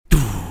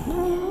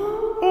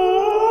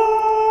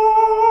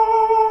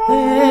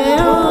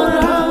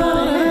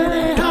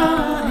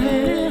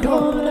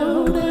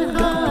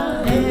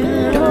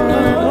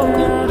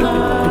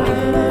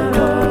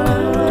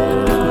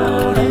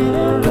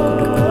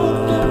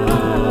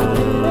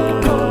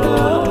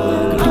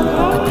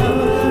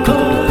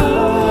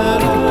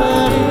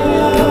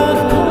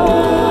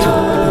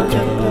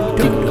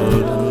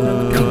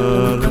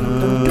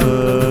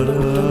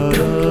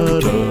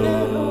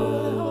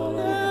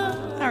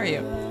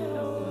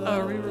Oh,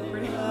 are we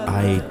recording?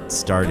 I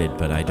started,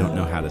 but I don't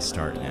know how to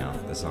start now.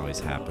 This always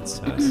happens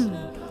to us.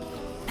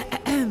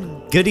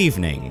 Good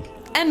evening.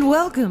 And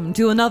welcome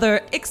to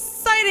another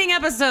exciting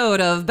episode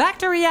of Back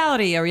to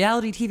Reality, a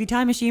reality TV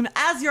time machine.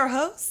 As your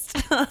host,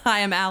 I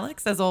am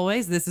Alex. As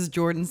always, this is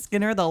Jordan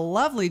Skinner, the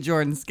lovely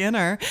Jordan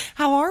Skinner.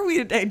 How are we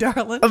today,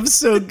 darling? I'm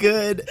so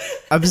good.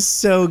 I'm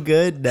so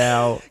good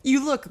now.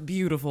 You look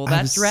beautiful.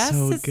 That dress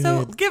is good.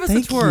 so... Give us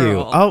Thank a twirl. You.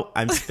 Oh,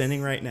 I'm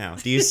spinning right now.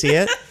 Do you see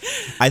it?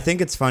 I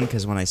think it's fun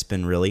because when I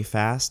spin really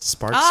fast,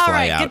 sparks All fly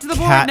right, out. get to the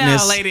point now,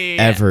 Katniss lady.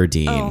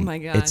 Everdeen. Oh, my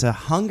God. It's a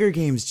Hunger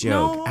Games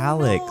joke, No,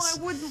 Alex.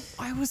 No, I wouldn't.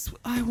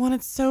 I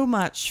wanted so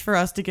much for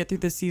us to get through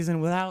this season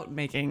without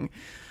making...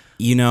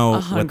 You know A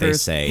what they Hunger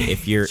say.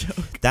 If you're,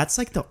 joke. that's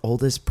like the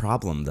oldest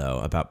problem though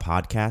about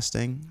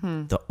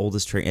podcasting. The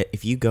oldest trick.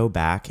 If you go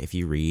back, if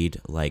you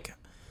read like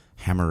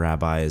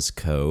Hammurabi's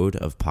code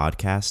of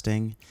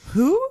podcasting.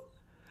 Who?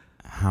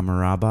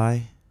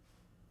 Hammurabi.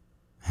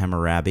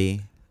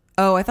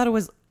 Oh, I thought it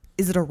was...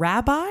 Is it a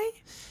rabbi?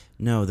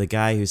 No, the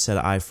guy who said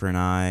eye for an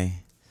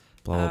eye.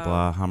 Blah blah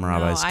blah.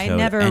 Hammurabi's No, code. I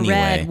never Anyway,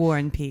 read War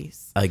and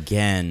Peace.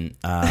 Again,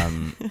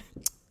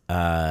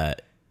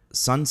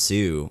 Sun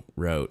Tzu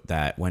wrote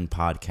that when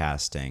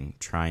podcasting,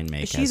 try and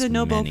make She's as a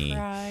Nobel many.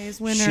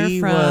 Prize winner She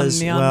from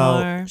was Myanmar.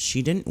 well.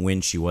 She didn't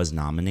win. She was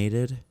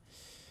nominated.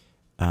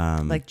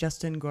 Like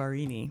Justin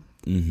Guarini.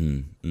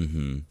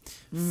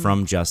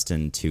 From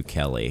Justin to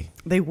Kelly.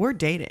 They were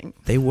dating.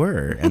 They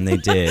were, and they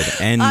did,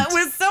 and It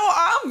was so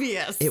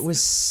obvious. it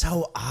was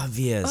so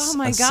obvious. Oh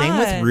my Same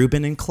with God.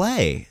 Ruben and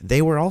Clay.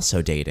 They were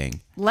also dating.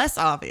 Less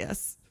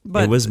obvious.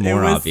 But it was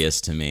more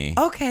obvious to me.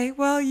 Okay,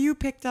 well, you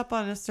picked up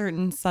on a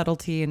certain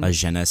subtlety and A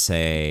je ne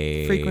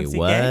sais frequency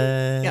what?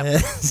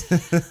 gay.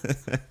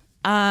 Yep.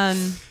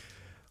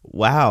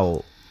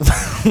 Wow.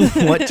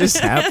 What just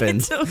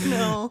happened? I don't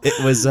know.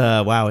 It was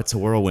wow, it's a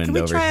whirlwind Can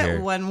we over try here.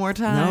 it one more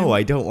time? No,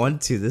 I don't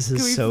want to. This Can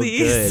we is so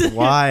please? good.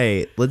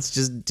 Why? Let's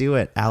just do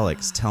it.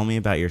 Alex, tell me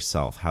about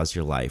yourself. How's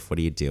your life? What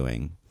are you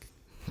doing?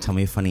 Tell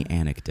me a funny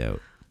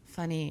anecdote.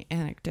 Funny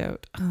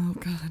anecdote. Oh,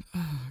 God.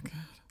 Oh, God.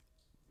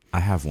 I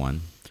have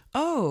one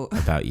Oh.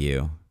 about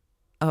you.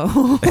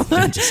 Oh.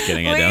 I'm just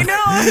kidding. I Wait, don't.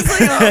 no. I was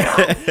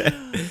like,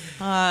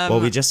 oh. Well,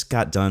 we just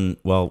got done.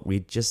 Well, we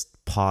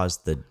just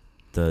paused the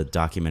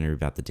documentary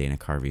about the Dana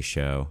Carvey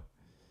show,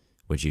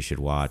 which you should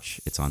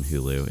watch. It's on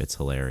Hulu. It's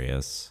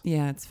hilarious.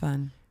 Yeah, it's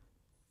fun.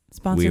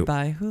 Sponsored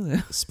by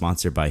Hulu.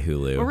 Sponsored by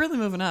Hulu. We're really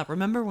moving up.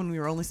 Remember when we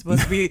were only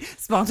supposed to be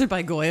sponsored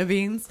by Goya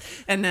Beans?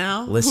 And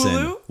now Listen,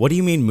 Hulu? what do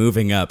you mean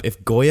moving up?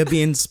 If Goya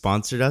Beans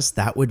sponsored us,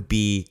 that would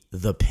be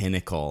the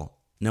pinnacle.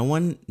 No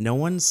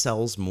one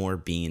sells more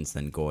beans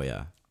than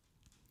Goya.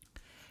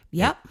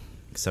 Yep.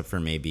 Except for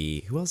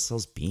maybe, who else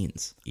sells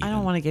beans? I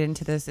don't want to get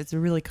into this. It's a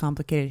really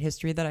complicated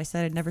history that I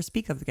said I'd never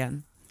speak of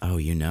again. Oh,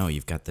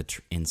 you've got the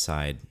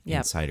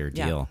insider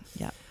deal.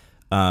 Yep.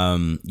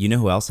 You know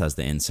who else has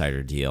the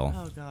insider deal?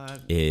 Oh,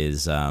 God.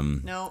 Is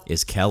No.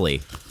 is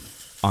Kelly.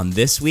 On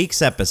this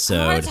week's I want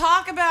episode to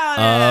talk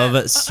about it.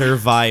 of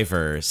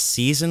Survivor,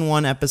 season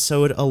 1,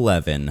 episode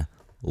 11,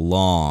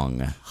 Long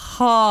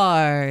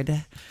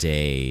Hard.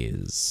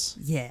 Days.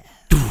 Yeah.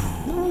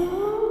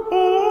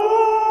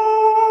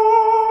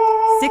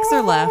 6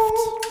 are left.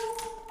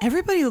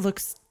 Everybody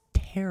looks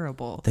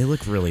terrible. They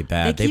look really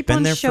bad. They They've keep been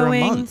on there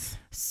showing, for a month.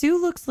 Sue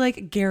looks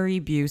like Gary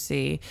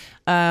Busey.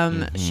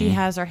 She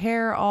has her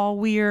hair all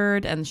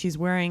weird, and she's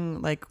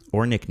wearing like...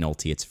 Or Nick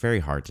Nolte. It's very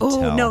hard to Oh,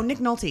 tell. no, Nick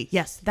Nolte.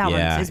 Yes, that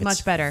Yeah, one is much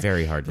it's better.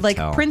 very hard to like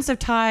tell. Prince of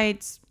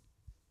Tides.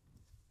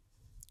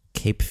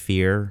 Cape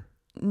Fear.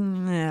 I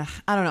don't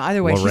know.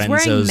 Either way,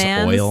 Lorenzo's she's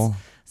wearing man's oil.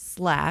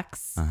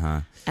 slacks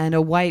and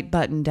a white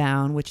button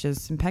down, which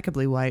is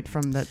impeccably white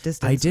from the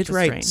distance. I did which is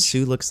write strange.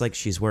 Sue looks like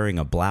she's wearing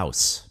a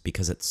blouse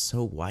because it's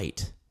so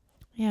white.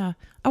 Yeah.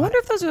 I wonder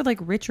if those are like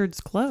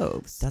Richard's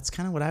clothes. That's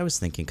kind of what I was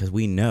thinking because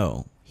we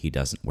know he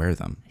doesn't wear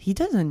them. He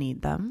doesn't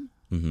need them.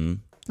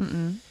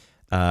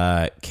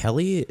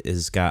 Kelly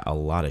has got a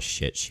lot of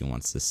shit she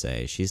wants to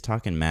say. She's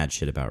talking mad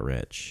shit about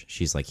Rich.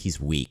 She's like, he's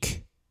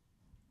weak.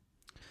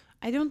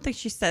 I don't think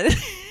she said it.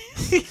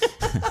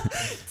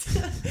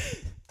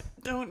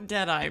 Don't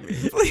dead-eye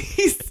me,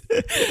 please.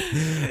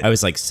 I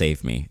was like,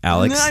 save me,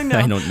 Alex. I know.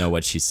 I don't know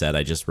what she said.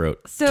 I just wrote,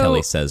 So-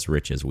 Kelly says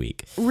Rich is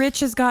weak. Rich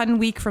has gotten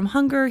weak from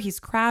hunger. He's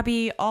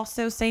crabby.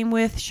 Also, same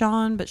with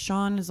Sean, but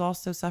Sean is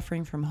also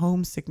suffering from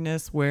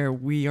homesickness, where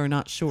we are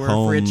not sure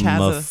if Rich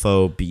has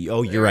Homophobia.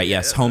 Oh, you're right.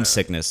 Yes,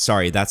 homesickness.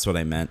 Sorry, that's what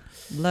I meant.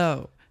 a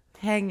low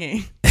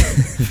hanging.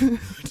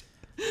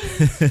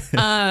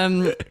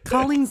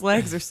 Colleen's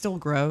legs are still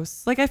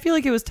gross. Like, I feel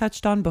like it was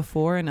touched on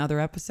before in other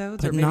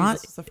episodes, or But maybe not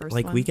this is the first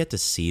like one. we get to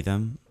see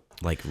them,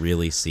 like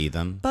really see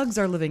them. Bugs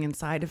are living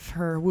inside of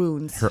her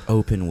wounds. Her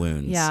open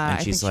wounds. Yeah, and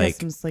I she's think like,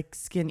 she has some like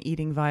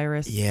skin-eating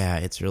virus. yeah,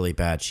 it's really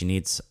bad. She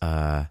needs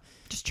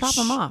Just chop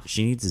them off.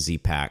 She needs a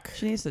Z-Pack.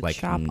 She needs to like,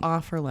 chop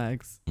off her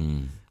legs.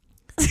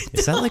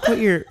 Is that like what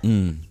you're?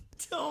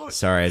 Don't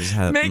Sorry, I just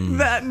had. make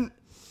that.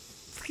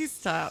 Please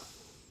stop.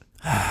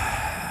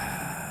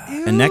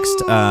 And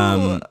next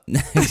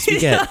we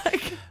get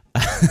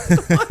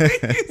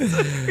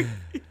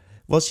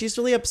Well, she's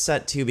really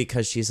upset too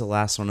because she's the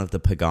last one of the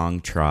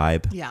Pagong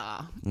tribe.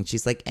 Yeah. And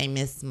she's like, I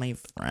miss my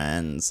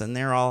friends. And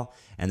they're all,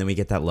 and then we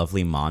get that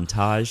lovely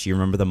montage. You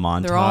remember the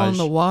montage? They're all in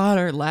the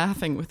water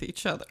laughing with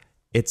each other.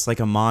 It's like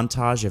a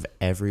montage of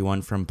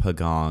everyone from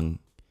Pagong,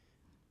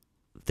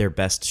 their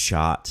best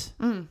shot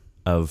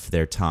of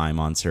their time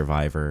on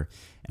Survivor.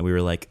 And we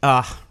were like,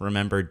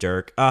 remember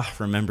Dirk?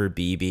 Remember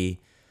BB?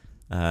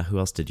 Who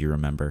else did you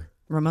remember?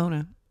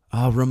 Ramona.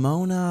 Oh,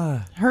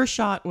 Ramona. Her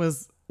shot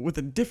was with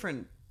a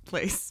different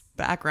place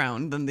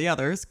background than the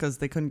others because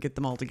they couldn't get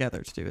them all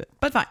together to do it.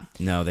 But fine.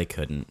 No, they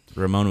couldn't.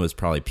 Ramona was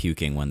probably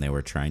puking when they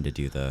were trying to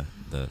do the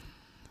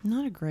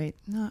Not a great.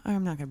 No,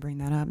 I'm not going to bring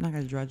that up. I'm not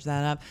going to drudge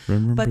that up.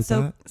 Remember but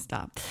so that?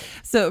 stop.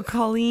 So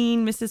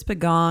Colleen, Mrs.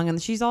 Pagong,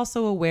 and she's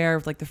also aware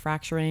of like the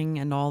fracturing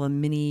and all the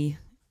mini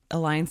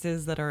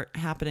alliances that are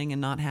happening and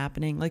not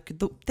happening. Like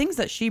the things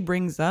that she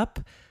brings up,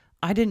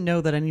 I didn't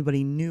know that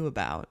anybody knew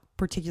about,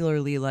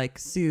 particularly like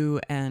Sue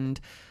and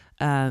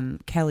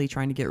Kelly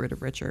trying to get rid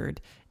of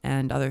Richard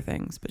and other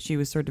things. But she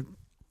was sort of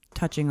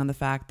touching on the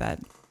fact that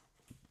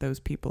those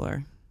people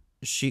are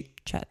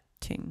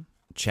chatting.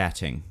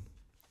 Chatting.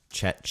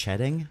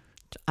 Chatting?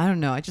 I don't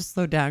know. I just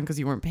slowed down because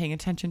you weren't paying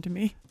attention to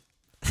me.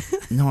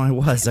 No, I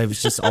was. I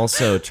was just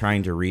also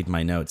trying to read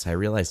my notes. I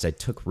realized I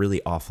took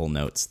really awful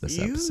notes this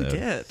episode. You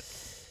did.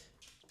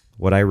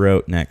 What I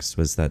wrote next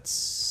was that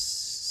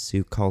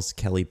Sue calls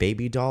Kelly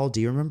baby doll. Do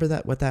you remember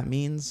that? What that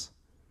means?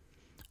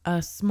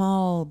 A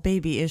small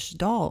baby-ish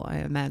doll, I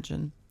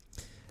imagine.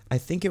 I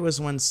think it was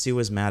when Sue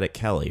was mad at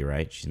Kelly,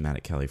 right? She's mad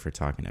at Kelly for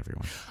talking to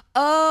everyone.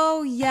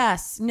 Oh,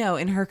 yes. No,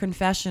 in her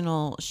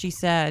confessional, she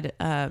said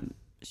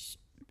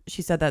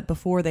that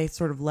before they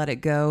sort of let it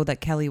go,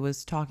 that Kelly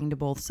was talking to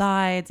both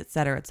sides, et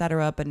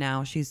cetera, but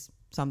now she's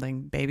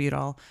something baby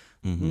doll.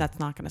 Mm-hmm. And that's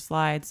not going to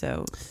slide,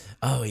 so...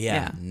 Oh,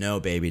 yeah.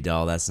 No baby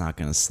doll, that's not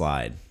going to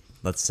slide.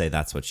 Let's say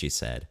that's what she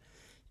said.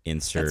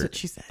 Insert that's what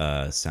she said.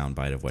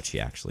 Soundbite of what she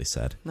actually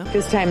said. No.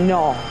 This time,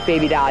 no,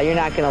 baby doll, you're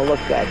not going to look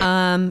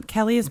good.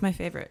 Kelly is my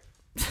favorite.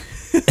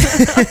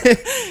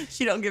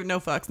 She don't give no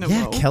fucks, no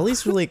Yeah, mo.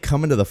 Kelly's really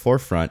coming to the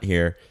forefront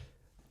here.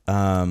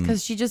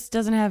 Because she just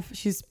doesn't have...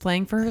 She's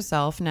playing for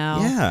herself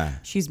now. Yeah.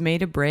 She's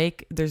made a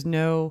break. There's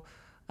no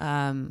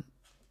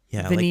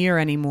veneer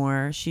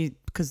anymore.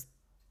 Because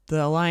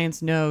the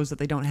Alliance knows that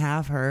they don't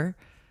have her.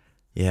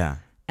 Yeah.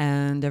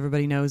 And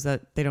everybody knows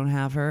that they don't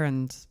have her.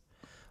 And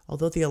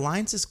although the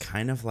Alliance is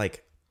kind of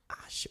like,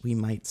 we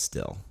might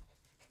still.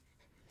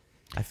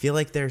 I feel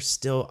like they're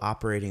still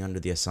operating under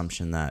the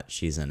assumption that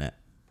she's in it.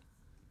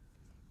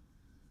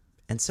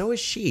 And so is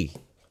she.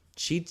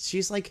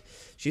 She's like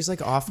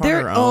off on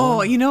her own.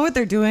 Oh, you know what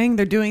they're doing?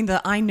 They're doing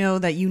the I know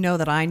that you know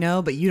that I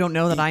know, but you don't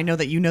know that I know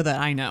that you know that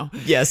I know.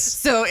 Yes.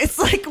 So it's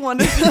like one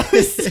of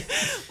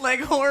those like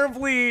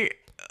horribly,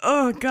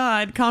 oh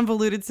God,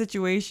 convoluted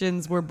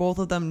situations where both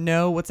of them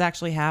know what's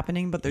actually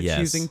happening, but they're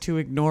choosing to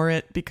ignore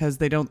it because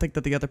they don't think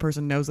that the other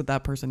person knows that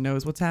that person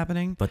knows what's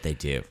happening. But they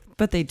do.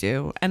 But they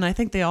do. And I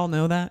think they all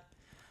know that.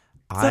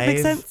 Does that make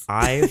sense?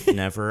 I've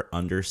never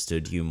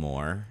understood you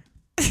more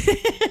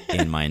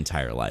in my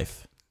entire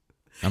life.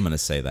 I'm going to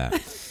say that.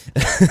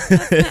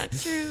 That's not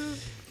true.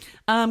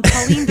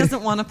 Colleen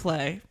doesn't want to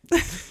play.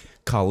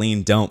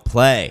 Colleen, don't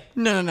play.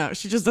 No.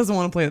 She just doesn't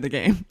want to play the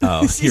game.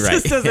 Oh, she you're right.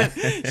 just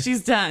doesn't.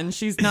 She's done.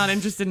 She's not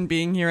interested in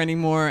being here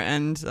anymore,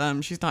 and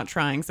she's not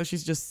trying. So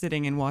she's just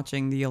sitting and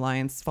watching the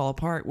Alliance fall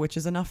apart, which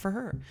is enough for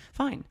her.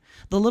 Fine.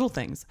 The little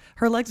things.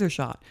 Her legs are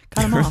shot.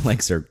 Cut them Her off.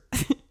 legs are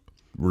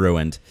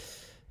ruined.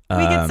 We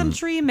get some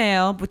tree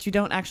mail, but you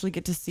don't actually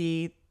get to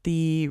see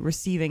the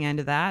receiving end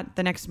of that.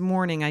 The next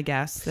morning, I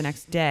guess, the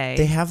next day.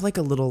 They have like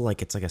a little,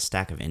 it's like a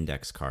stack of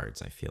index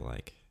cards, I feel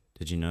like.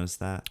 Did you notice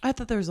that? I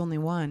thought there was only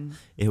one.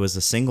 It was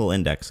a single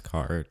index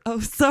card. Oh,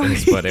 sorry.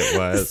 That's what it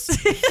was.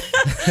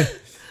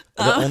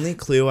 The only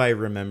clue I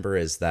remember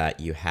is that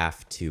you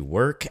have to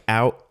work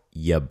out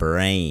your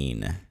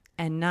brain.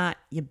 And not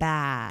your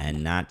bad.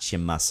 And not your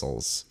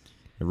muscles.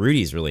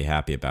 Rudy's really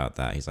happy about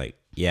that. He's like,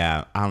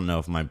 yeah, I don't know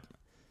if my...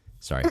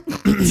 Sorry.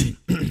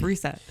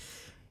 Reset.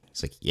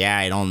 It's like, yeah,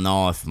 I don't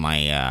know if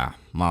my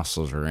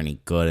muscles are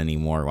any good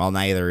anymore. Well,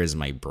 neither is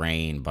my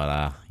brain, but,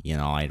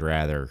 I'd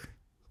rather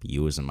be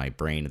using my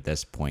brain at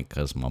this point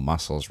because my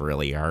muscles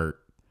really hurt.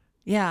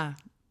 Yeah.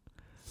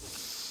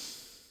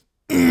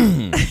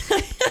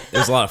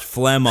 There's a lot of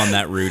phlegm on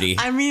that, Rudy.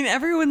 I mean,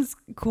 everyone's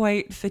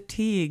quite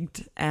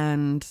fatigued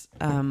and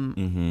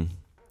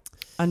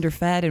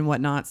underfed and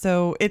whatnot.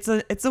 So it's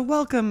a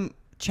welcome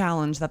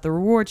challenge that the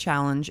reward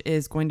challenge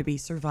is going to be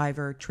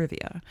Survivor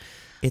trivia.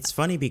 It's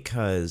funny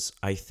because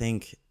I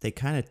think they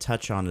kind of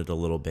touch on it a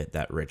little bit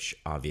that Rich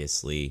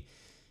obviously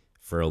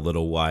for a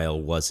little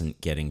while wasn't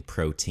getting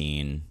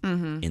protein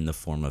in the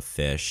form of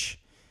fish.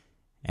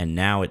 And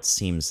now it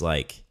seems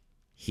like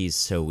he's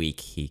so weak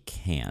he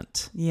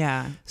can't.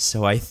 Yeah.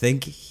 So I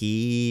think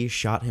he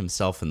shot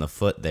himself in the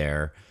foot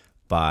there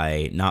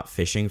by not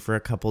fishing for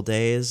a couple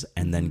days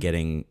and then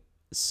getting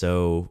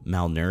so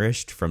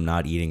malnourished from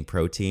not eating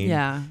protein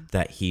Yeah.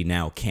 that he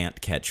now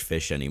can't catch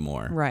fish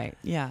anymore. Right.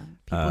 Yeah.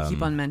 People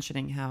keep on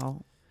mentioning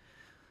how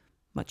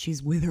much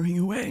he's withering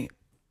away.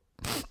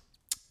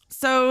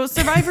 So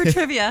Survivor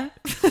Trivia.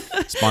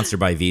 Sponsored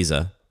by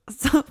Visa.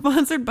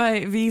 Sponsored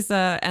by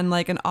Visa and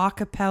like an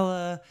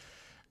acapella.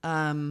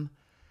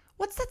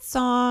 What's that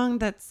song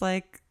that's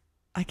like,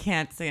 I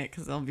can't sing it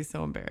because I'll be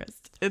so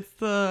embarrassed. It's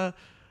The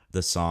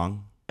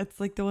song? it's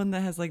like the one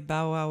that has like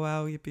bow wow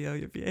wow yippee oh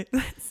yippee.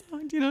 That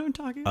song, do you know what I'm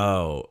talking about?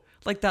 Oh,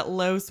 Like that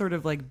low sort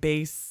of like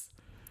bass.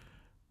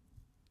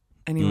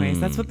 Anyways,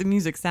 that's what the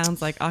music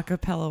sounds like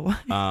acapella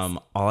wise.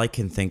 all I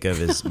can think of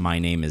is My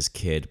Name is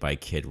Kid by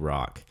Kid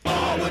Rock.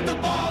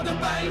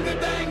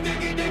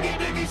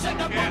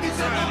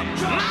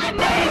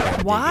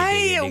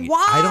 Why?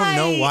 Why? I don't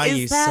know why is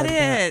you that said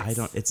that. it? I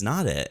don't. It's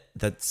not it.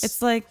 That's.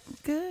 It's like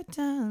good,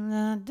 da,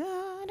 da, da,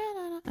 da,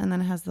 da, and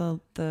then it has the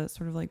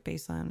sort of like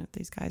bass line of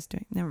these guys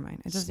doing. Never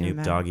mind. It doesn't even Snoop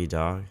matter. Doggy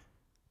Dog.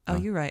 Oh,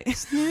 you're right.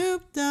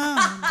 Snoop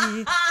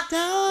Doggy Dog.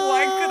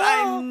 Why could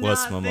I not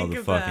What's my think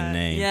of motherfucking that?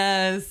 name?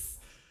 Yes.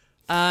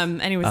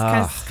 Anyways,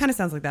 kind of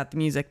sounds like that, the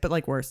music, but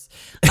like worse.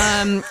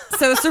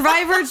 So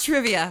Survivor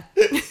Trivia.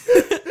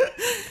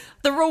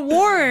 The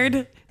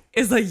reward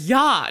is a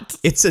yacht.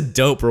 It's a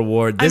dope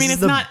reward. This I mean, is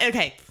it's the, not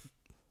okay.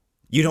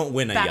 You don't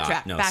win a Backtrack.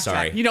 yacht. No, backtrack.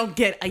 sorry. You don't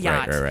get a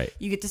yacht. Right.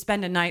 You get to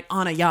spend a night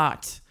on a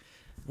yacht,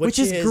 which Which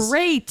is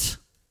great.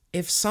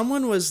 If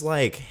someone was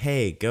like,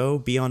 "Hey, go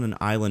be on an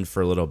island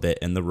for a little bit,"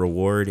 and the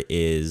reward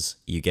is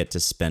you get to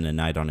spend a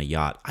night on a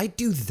yacht, I'd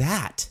do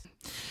that.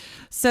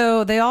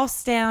 So they all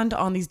stand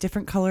on these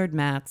different colored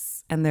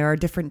mats, and there are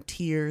different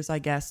tiers, I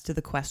guess, to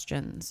the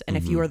questions. And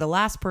if you are the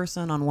last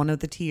person on one of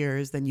the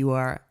tiers, then you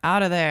are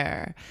out of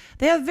there.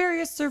 They have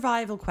various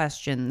survival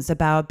questions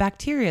about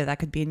bacteria that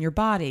could be in your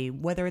body,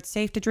 whether it's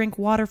safe to drink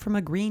water from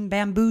a green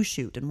bamboo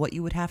shoot, and what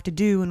you would have to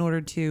do in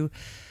order to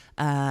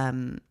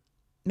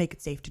make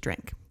it safe to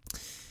drink.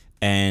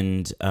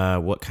 And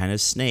what kind of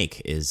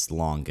snake is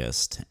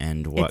longest,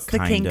 and what It's the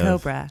kind king of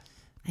cobra.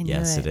 I knew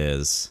Yes, it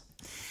is.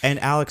 And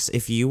Alex,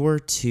 if you were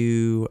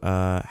to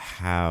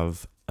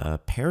have a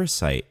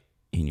parasite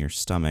in your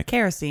stomach,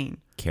 Kerosene.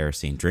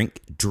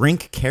 drink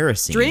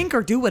kerosene. Drink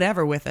or do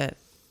whatever with it.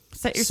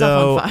 Set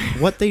yourself on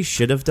fire. What they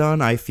should have done,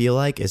 I feel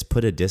like, is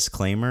put a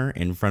disclaimer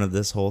in front of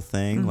this whole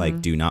thing,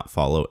 like, do not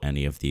follow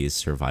any of these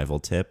survival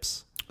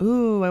tips.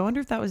 Ooh, I wonder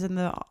if that was in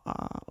the.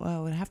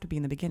 Well, it would have to be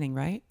in the beginning,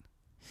 right?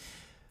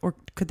 Or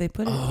could they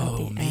put it at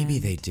the Maybe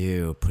end? they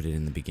do put it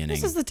in the beginning.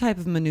 This is the type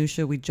of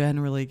minutia we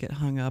generally get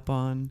hung up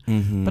on.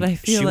 Mm-hmm. But I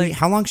feel like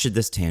how long should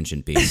this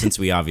tangent be? Since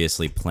we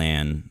obviously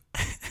plan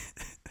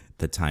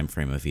the time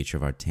frame of each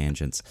of our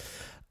tangents.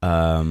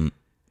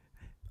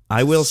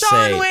 I will Sean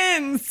say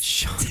wins.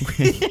 Sean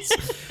wins.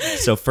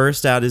 So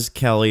first out is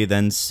Kelly,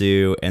 then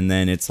Sue, and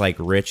then it's like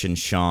Rich and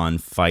Sean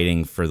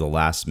fighting for the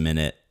last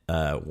minute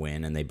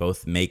win, and they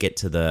both make it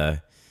to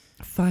the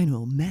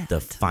Final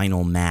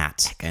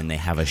mat. and they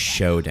have a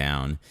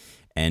showdown.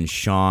 And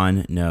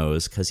Sean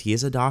knows, because he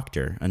is a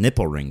doctor, a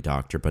nipple ring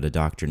doctor, but a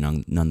doctor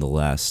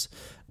nonetheless.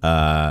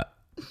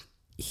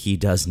 He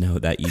does know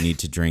that you need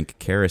to drink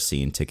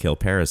kerosene to kill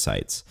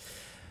parasites.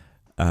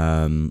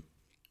 So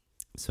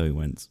he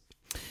wins.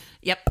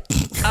 Yep.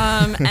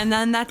 And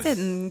then that's it.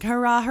 And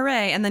hurrah,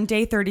 hooray. And then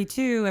day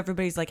 32,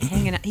 everybody's like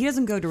hanging out. He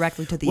doesn't go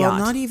directly to the Well, yacht.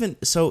 not even.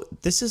 So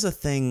this is a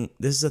thing.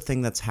 This is a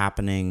thing that's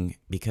happening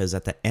because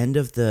at the end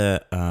of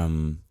the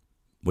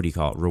what do you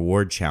call it?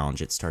 Reward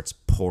challenge. It starts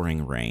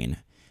pouring rain,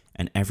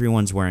 and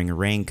everyone's wearing a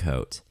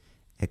raincoat,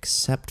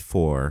 except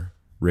for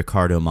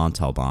Ricardo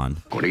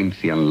Montalban,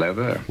 Corinthian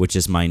leather. which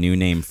is my new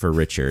name for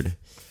Richard.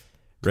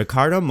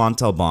 Ricardo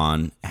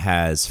Montalban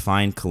has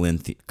fine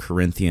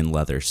Corinthian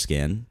leather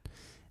skin.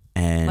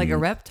 And like a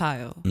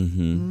reptile.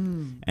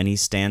 and he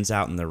stands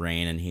out in the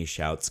rain and he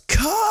shouts,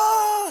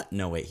 "Khan!"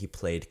 No, wait, he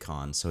played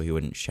Khan, so he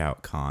wouldn't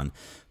shout Khan.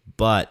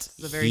 But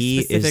It's a very he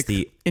is specific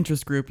the.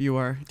 interest group you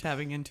are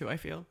tapping into, I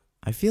feel.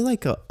 I feel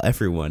like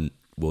everyone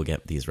will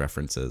get these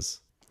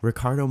references.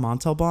 Ricardo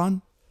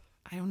Montalban?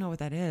 I don't know what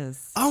that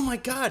is. Oh my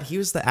God, he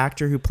was the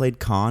actor who played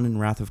Khan in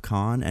Wrath of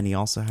Khan, and he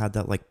also had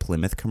that like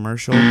Plymouth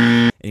commercial,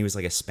 and he was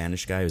like a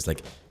Spanish guy who was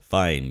like,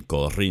 "Fine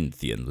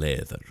Corinthian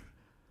leather."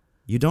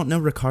 You don't know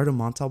Ricardo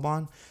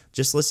Montalban?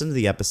 Just listen to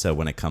the episode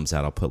when it comes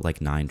out. I'll put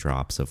like 9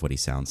 drops of what he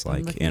sounds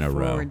like looking in a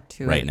row forward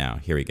to right it. now.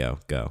 Here we go.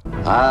 Go.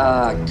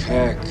 Ah,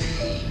 Kirk,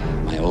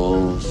 my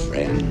old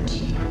friend.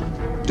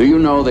 Do you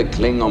know the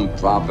Klingon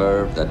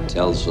proverb that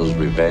tells us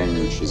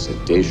revenge is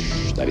a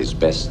dish that is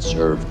best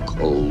served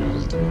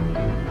cold?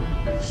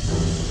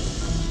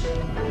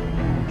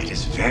 It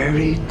is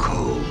very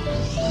cold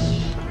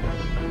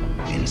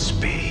in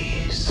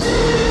space.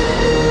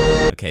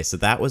 Okay, so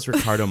that was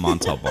Ricardo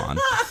Montalban.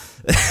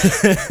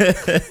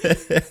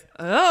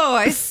 Oh,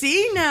 I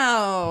see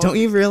now. Don't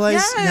you realize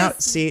Yes. now?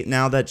 See,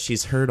 now that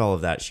she's heard all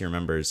of that, she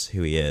remembers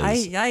who he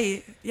is.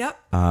 Yep.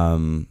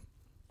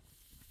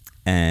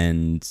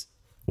 And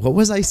what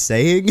was I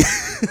saying?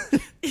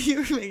 You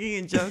were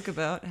making a joke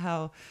about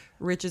how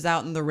Rich is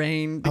out in the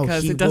rain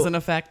because he it doesn't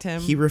affect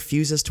him. He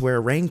refuses to wear a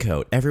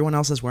raincoat. Everyone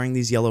else is wearing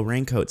these yellow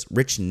raincoats.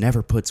 Rich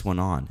never puts one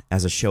on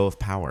as a show of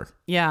power.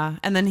 Yeah,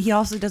 and then he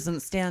also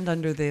doesn't stand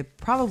under the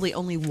probably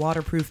only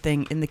waterproof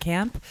thing in the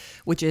camp,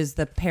 which is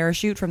the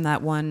parachute from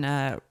that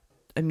one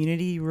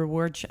immunity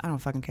reward. I don't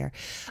fucking care.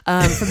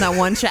 From that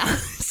one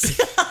challenge.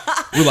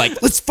 We're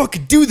like, let's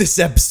fucking do this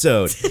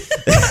episode.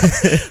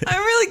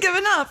 I'm really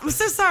giving up. I'm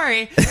so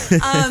sorry.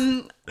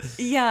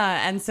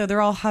 Yeah, and so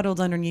they're all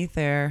huddled underneath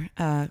there.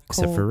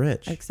 Except for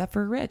Rich. Except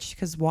for Rich,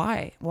 because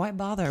why? Why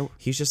bother?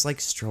 He's just like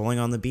strolling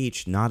on the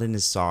beach, not in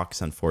his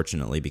socks,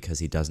 unfortunately, because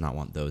he does not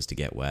want those to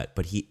get wet.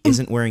 But he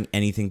isn't wearing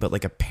anything but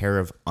like a pair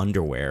of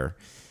underwear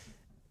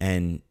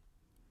and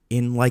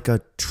in like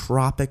a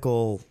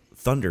tropical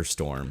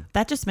thunderstorm.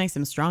 That just makes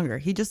him stronger.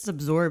 He just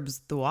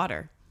absorbs the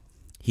water.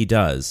 He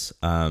does.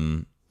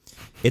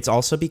 It's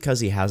also because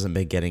he hasn't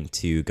been getting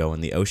to go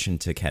in the ocean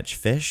to catch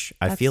fish.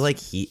 I feel like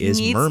he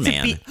is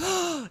merman.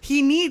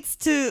 He needs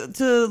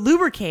to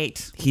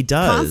lubricate. He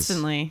does.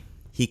 Constantly.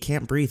 He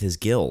can't breathe his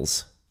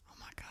gills. Oh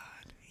my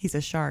God. He's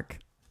a shark.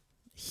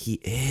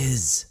 He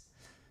is.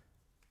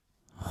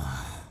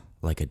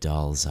 Like a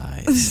doll's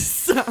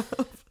eyes.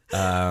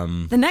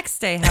 The next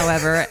day,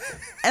 however,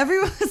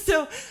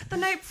 so the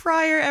night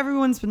prior,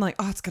 everyone's been like,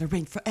 oh, it's going to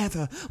rain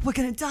forever. We're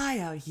going to die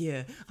out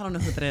here. I don't know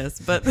who that is,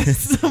 but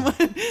someone.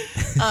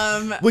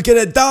 We're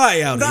going to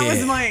die out that here. That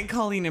was my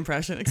Colleen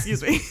impression.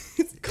 Excuse me.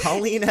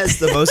 Colleen has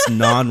the most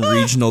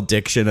non-regional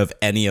diction of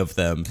any of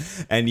them,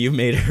 and you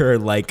made her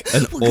like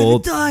an old. We're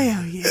going to die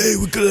out here. Hey,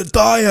 we're going to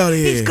die out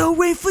here. It's going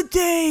to rain for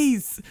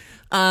days.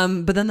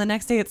 But then the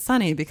next day it's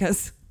sunny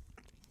because.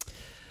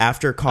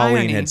 After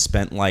Colleen had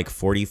spent like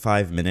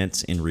 45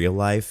 minutes in real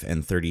life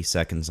and 30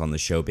 seconds on the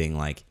show being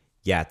like,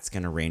 yeah, it's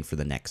going to rain for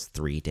the next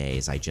 3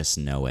 days. I just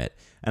know it.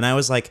 And I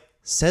was like,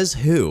 says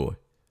who?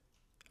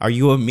 Are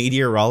you a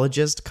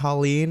meteorologist,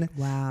 Colleen?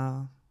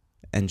 Wow.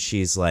 And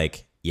she's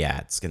like, yeah,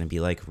 it's going to be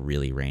like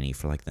really rainy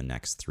for like the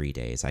next 3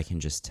 days. I can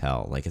just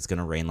tell. Like it's going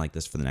to rain like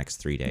this for the next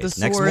 3 days. The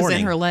sores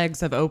in her legs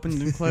have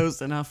opened and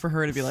closed enough for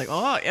her to be like,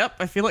 oh, yep,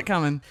 I feel it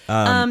coming.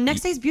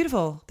 Next day's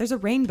beautiful. There's a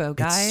rainbow,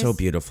 guys. It's so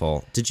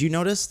beautiful. Did you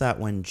notice that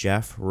when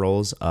Jeff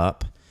rolls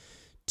up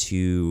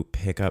to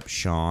pick up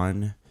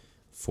Sean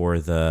for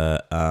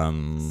the... Sorry,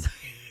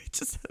 I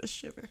just had a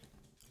shiver.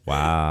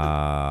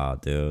 Wow,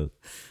 dude.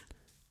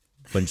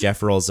 When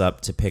Jeff rolls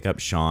up to pick up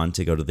Sean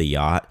to go to the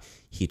yacht,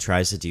 he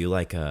tries to do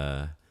like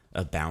a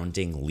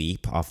bounding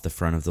leap off the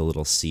front of the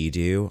little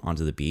Sea-Doo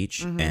onto the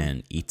beach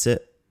and eats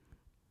it.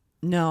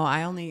 No,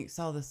 I only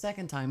saw the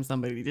second time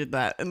somebody did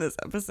that in this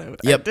episode.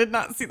 Yep. I did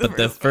not see the but first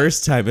the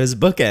first time is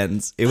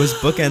bookends. It was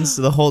bookends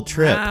to the whole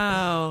trip.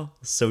 Wow.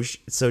 So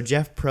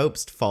Jeff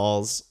Probst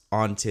falls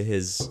onto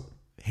his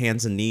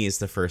hands and knees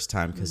the first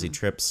time because he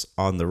trips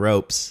on the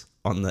ropes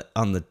on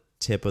the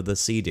tip of the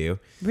Sea-Doo.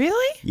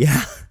 Really?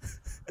 Yeah.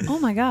 Oh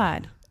my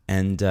God.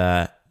 And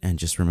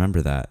just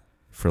remember that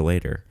for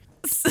later.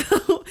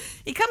 So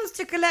he comes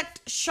to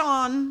collect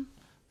Sean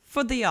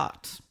for the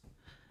yacht.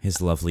 His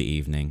lovely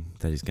evening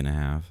that he's going to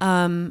have.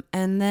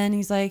 And then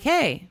he's like,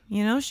 hey,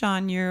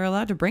 Sean, you're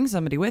allowed to bring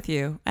somebody with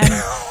you. And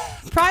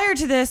prior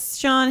to this,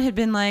 Sean had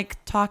been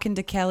like talking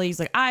to Kelly. He's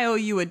like, I owe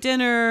you a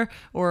dinner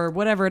or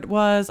whatever it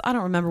was. I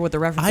don't remember what the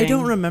reference. I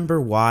don't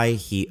remember why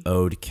he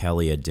owed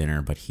Kelly a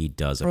dinner, but he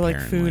does or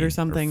apparently. Like food or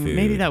something. Food.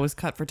 Maybe that was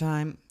cut for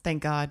time.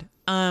 Thank God.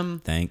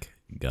 Thank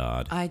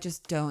God. I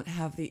just don't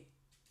have the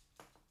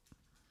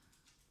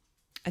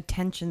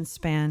attention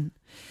span.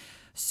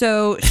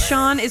 So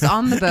Sean is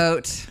on the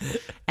boat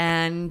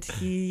and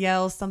he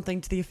yells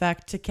something to the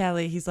effect to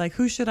Kelly. He's like,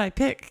 who should I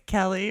pick,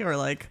 Kelly? Or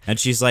like, and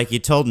she's like, you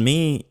told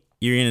me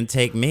you're going to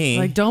take me.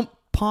 Like, don't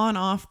pawn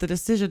off the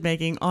decision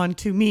making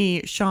onto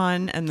me,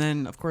 Sean. And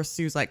then of course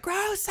Sue's like,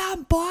 grow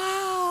some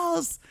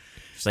balls.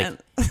 She's like,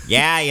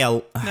 yeah,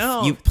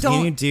 no,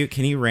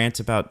 can you rant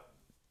about,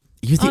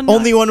 you're the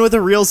only one with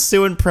a real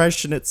Sue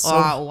impression. It's so.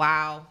 Oh,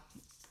 wow.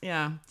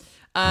 Yeah.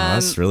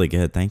 That's really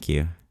good. Thank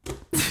you.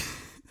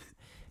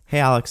 Hey,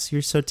 Alex,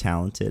 you're so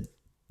talented.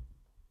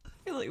 I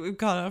feel like we've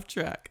gone off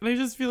track, and I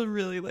just feel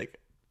really like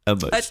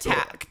emotional.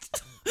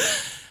 Attacked.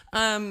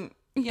 Yeah.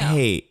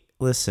 Hey,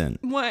 listen.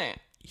 What?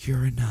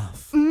 You're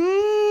enough.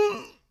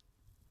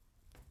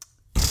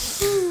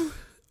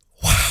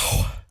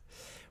 Wow.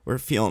 We're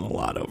feeling a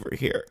lot over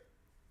here.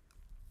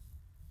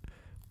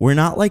 We're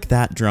not like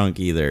that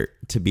drunk either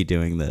to be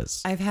doing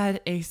this. I've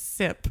had a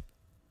sip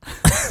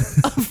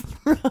of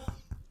rum.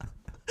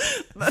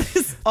 That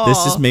is all.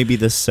 This is maybe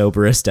the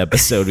soberest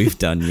episode we've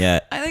done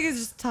yet. I think it's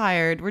just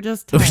tired. We're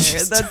just tired.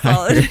 That's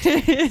all it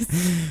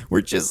is. We're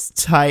just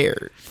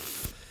tired.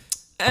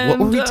 And, what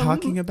were we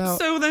talking about?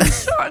 So then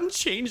Sean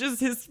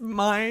changes his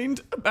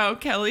mind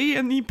about Kelly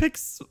and he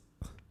picks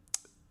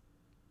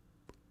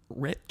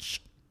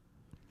Rich.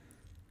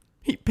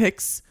 He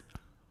picks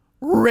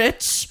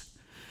Rich.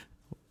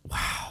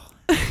 Wow.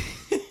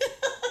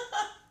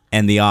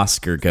 And the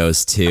Oscar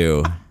goes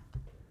to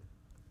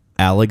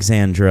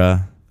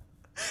Alexandra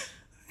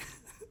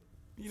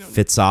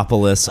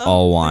Fitzopolis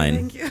Allwine.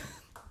 Thank you.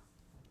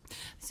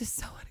 this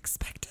is so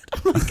unexpected.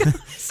 Oh my God.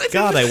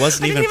 God, I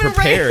wasn't even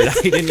prepared. I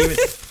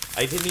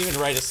didn't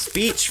even write a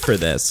speech for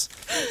this.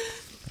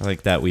 I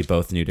like that we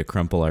both knew to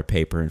crumple our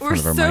paper in front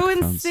of our We're so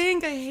microphones. in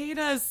sync. I hate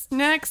us.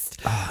 Next.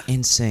 Oh,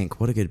 In Sync.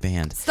 What a good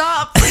band.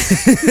 Stop.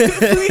 Please, we have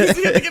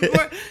to get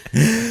more.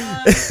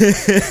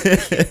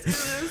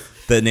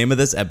 The name of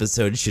this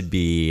episode should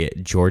be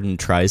Jordan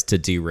Tries to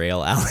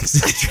Derail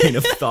Alex's Train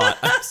of Thought.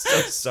 I'm so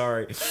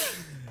sorry.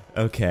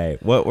 Okay,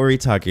 what were we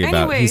talking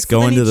about? Anyway, He's so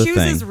going then to the he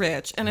thing. chooses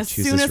Rich, and as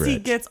soon Chooses as he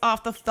Rich. gets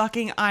off the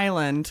fucking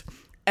island,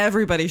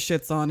 everybody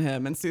shits on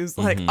him. And Sue's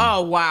like, Mm-hmm.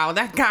 oh, wow,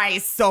 that guy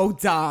is so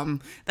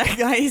dumb. That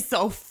guy is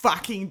so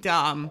fucking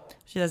dumb.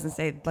 She doesn't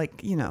say,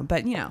 like, you know,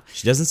 but, you know.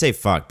 She doesn't say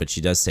fuck, but she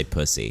does say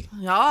pussy.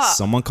 Yeah.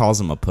 Someone calls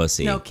him a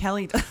pussy. No,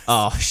 Kelly does.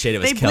 Oh, shit, it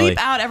was They Kelly. bleep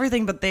out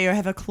everything, but they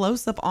have a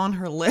close-up on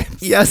her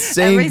lips. Yes,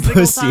 saying every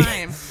single pussy.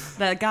 time.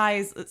 That guy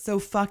is so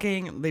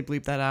fucking... They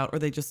bleep that out, or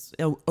they just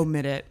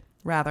omit it,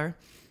 rather.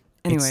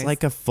 Anyways, It's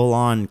like a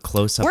full-on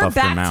close-up we're of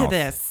her back mouth. to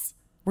this.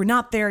 We're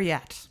not there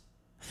yet.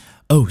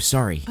 Oh,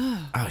 sorry.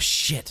 Oh,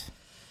 shit.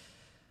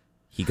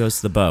 He goes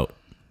to the boat.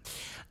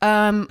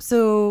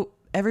 So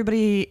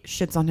everybody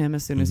shits on him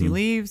as soon as he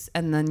leaves,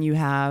 and then you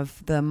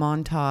have the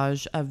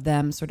montage of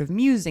them sort of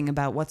musing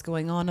about what's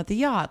going on at the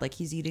yacht. Like,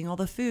 he's eating all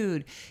the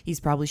food, he's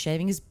probably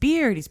shaving his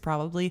beard, he's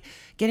probably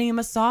getting a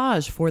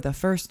massage for the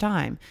first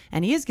time,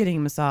 and he is getting a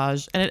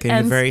massage, and it Getting a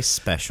ends very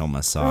special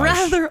massage.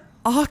 rather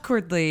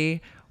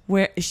awkwardly.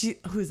 Where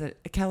who is it?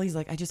 Kelly's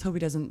like, I just hope he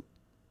doesn't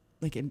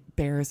like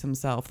embarrass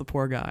himself, the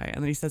poor guy.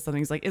 And then he says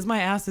something. He's like, is my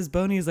ass as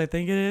bony as I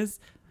think it is?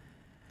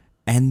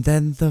 And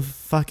then the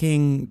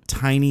fucking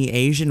tiny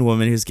Asian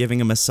woman who's giving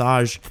a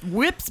massage,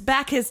 Whips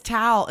back his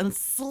towel and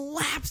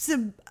slaps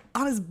him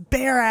on his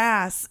bare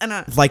ass. And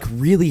I like,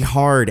 really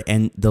hard,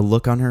 and the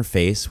look on her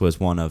face was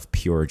one of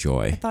pure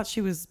joy. thought she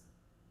was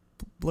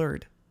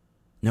blurred.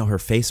 No, her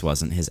face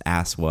wasn't. His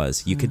ass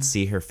was. You could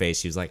see her face.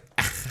 She was like,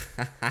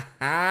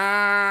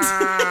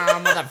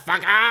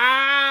 motherfucker.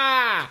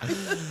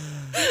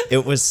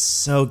 It was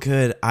so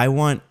good. I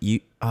want you.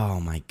 Oh,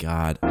 my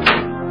God.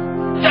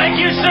 Thank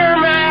you, sir.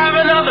 May I have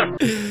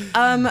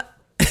another?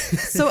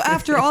 So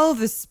after all of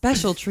this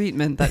special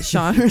treatment that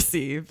Sean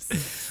receives,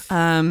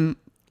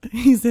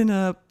 he's in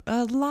a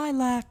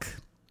lilac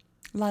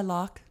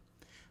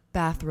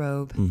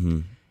bathrobe. Mm-hmm.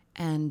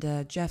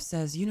 And Jeff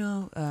says, you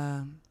know,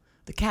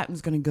 the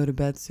captain's going to go to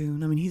bed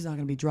soon. I mean, he's not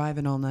going to be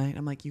driving all night.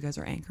 I'm like, you guys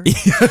are anchored.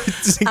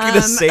 Thinking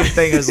the same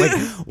thing. I was like,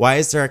 why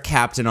is there a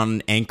captain on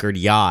an anchored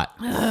yacht?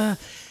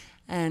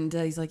 And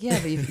he's like, yeah,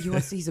 but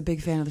he's a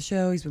big fan of the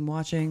show. He's been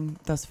watching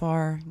thus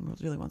far.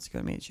 He really wants to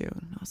go meet you.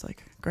 And I was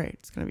like, great.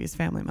 It's going to be his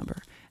family member.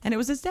 And it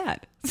was his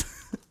dad.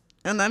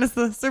 And that is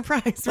the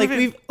surprise.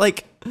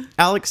 Like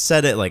Alex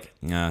said it like,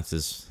 nah, it's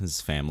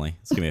his family.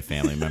 It's gonna be a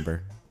family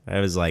member.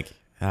 I was like,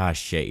 ah,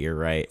 shit, you're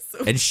right.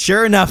 And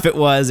sure enough, it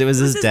was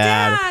his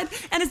dad.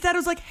 And his dad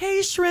was like,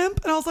 hey,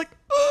 shrimp. And I was like,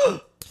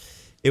 oh.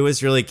 It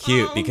was really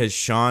cute because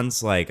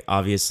Sean's like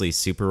obviously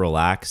super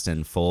relaxed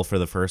and full for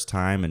the first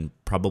time and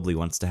probably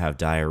wants to have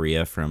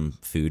diarrhea from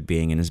food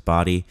being in his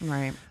body.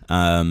 Right.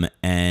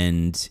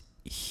 And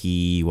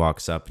he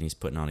walks up and he's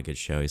putting on a good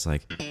show. He's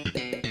like,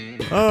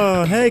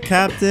 oh, hey,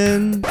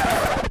 Captain.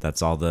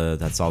 That's all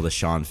the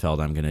Sean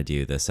Feld I'm gonna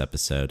do this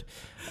episode.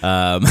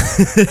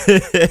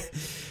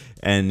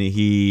 And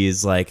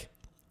he's like,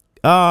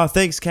 oh,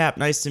 thanks, Cap.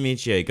 Nice to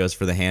meet you. He goes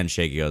for the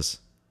handshake. He goes,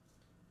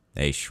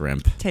 hey,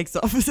 shrimp. Takes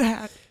off his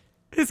hat.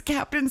 His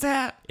captain's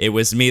hat. It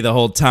was me the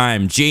whole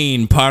time,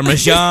 Gene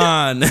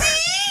Parmesan.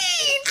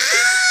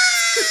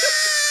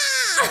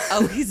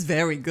 Oh, he's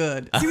very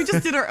good. See, we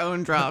just did our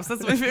own drops.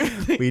 That's my favorite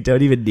thing. We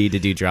don't even need to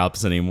do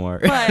drops anymore.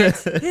 But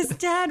his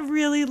dad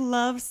really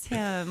loves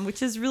him,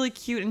 which is really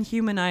cute and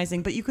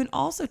humanizing. But you can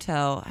also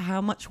tell how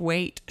much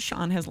weight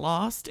Sean has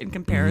lost in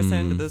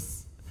comparison to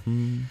this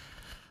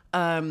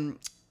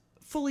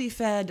fully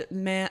fed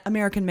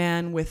American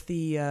man with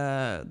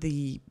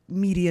the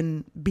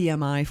median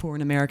BMI for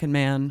an American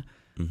man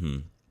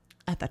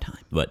at that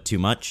time. What, too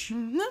much?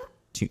 No,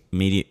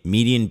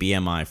 Median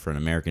BMI for an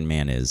American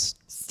man is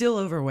still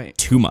overweight.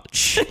 too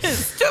much.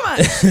 It's too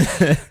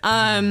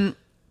much.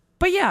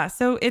 But yeah,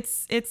 so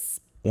it's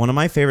One of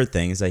my favorite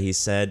things that he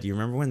said, you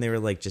remember when they were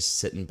like just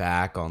sitting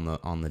back on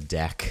the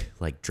deck,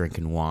 like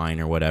drinking wine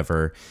or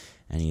whatever,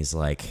 and he's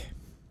like,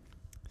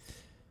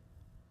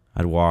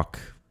 I'd walk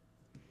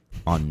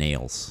on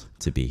nails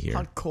to be here.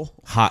 hot coals.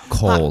 Hot Hot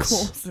coals.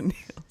 coals and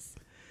nails.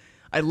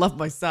 I love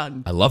my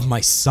son. I love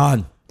my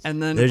son.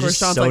 And then, They're of course,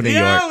 just Sean's so like, New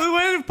yeah, York. we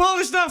went and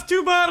polished off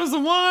 2 bottles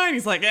of wine.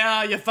 He's like,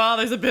 yeah, your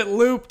father's a bit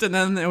looped. And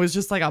then it was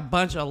just like a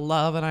bunch of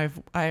love. And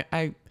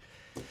I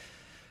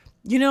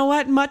you know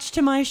what? Much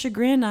to my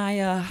chagrin,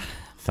 I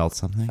Felt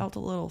something? felt a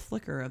little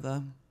flicker of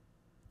the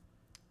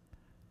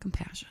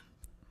compassion.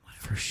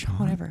 For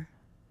Sean.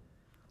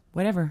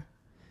 Whatever.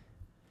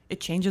 It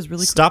changes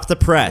really quick. Stop the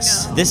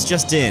press. This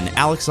just in.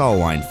 Alex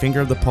Allwine,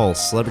 Finger of the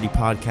Pulse, celebrity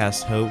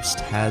podcast host,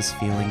 has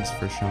feelings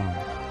for Sean.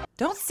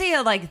 Don't say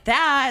it like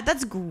that.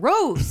 That's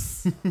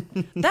gross.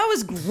 That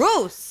was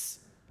gross.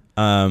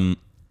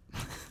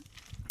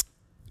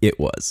 It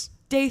was.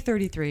 Day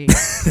 33.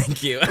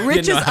 Thank you.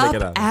 Rich is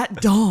up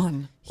at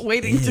dawn,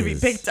 waiting to be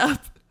is. picked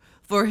up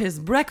for his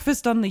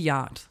breakfast on the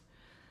yacht.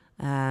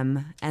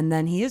 And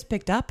then he is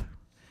picked up,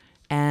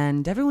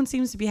 and everyone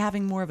seems to be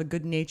having more of a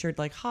good-natured,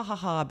 like, ha ha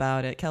ha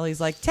about it.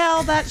 Kelly's like,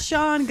 tell that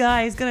Sean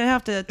guy he's going to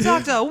have to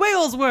talk to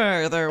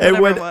Wigglesworth or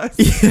whatever it was.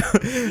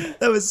 Yeah,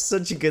 that was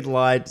such a good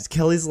line.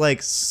 Kelly's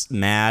like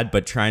mad,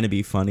 but trying to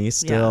be funny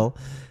still.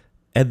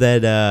 And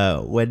then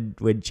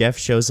when Jeff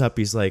shows up,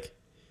 he's like,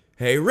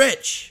 hey,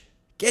 Rich,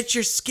 get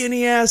your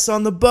skinny ass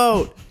on the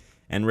boat.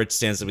 And Rich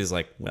stands up, he's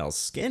like, well,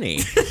 skinny.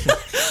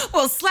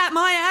 Well, slap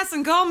my ass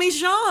and call me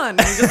Sean. And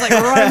he just like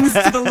runs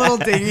to the little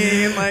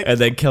dinghy and like. And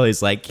then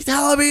Kelly's like,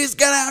 tell him he's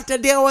going to have to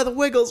deal with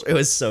Wiggles. It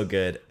was so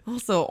good.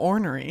 Also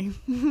ornery.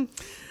 That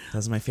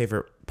was my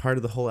favorite part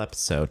of the whole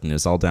episode, and it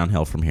was all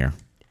downhill from here.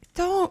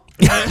 Don't.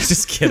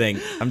 Just kidding.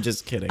 I'm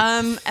just kidding.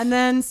 And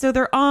then so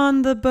they're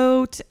on the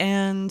boat,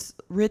 and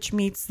Rich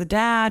meets the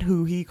dad,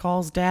 who he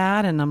calls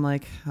dad, and I'm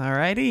like,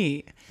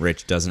 alrighty.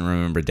 Rich doesn't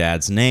remember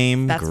Dad's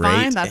name. That's Great.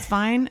 fine. That's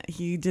fine.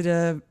 He did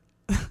a.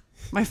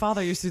 My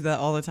father used to do that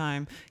all the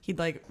time. He'd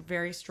like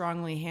very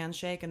strongly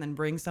handshake and then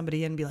bring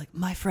somebody in and be like,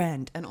 my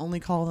friend, and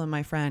only call them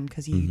my friend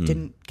because he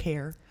didn't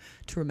care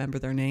to remember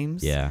their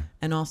names. Yeah.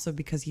 And also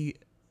because he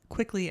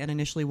quickly and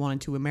initially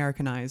wanted to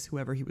Americanize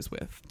whoever he was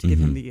with to give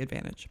him the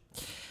advantage.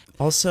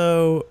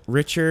 Also,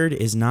 Richard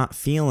is not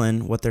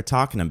feeling what they're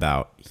talking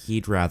about.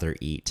 He'd rather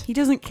eat. He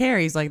doesn't care.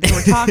 He's like, they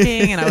were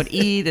talking and I would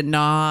eat and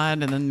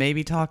nod and then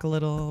maybe talk a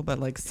little, but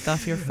like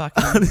stuff your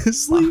fucking.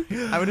 Honestly,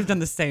 I would have done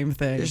the same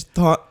thing.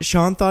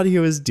 Sean thought he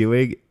was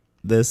doing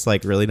this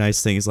like really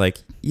nice thing. He's like,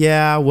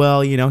 yeah,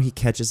 well, you know, he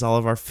catches all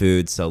of our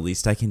food, so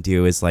least I can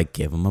do is like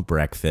give him a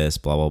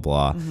breakfast, blah, blah,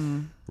 blah.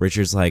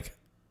 Richard's like,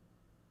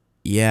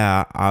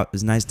 yeah,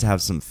 it's nice to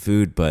have some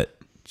food, but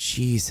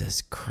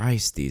Jesus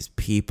Christ, these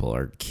people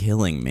are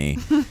killing me.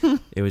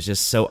 It was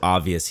just so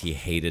obvious he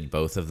hated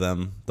both of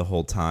them the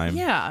whole time.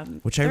 Yeah,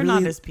 which they're I not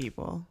really, his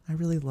people. I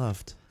really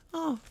loved.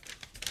 Oh,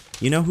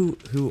 You know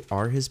who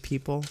are his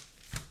people?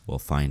 We'll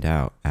find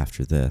out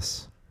after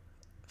this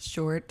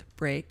short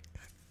break.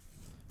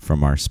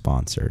 from our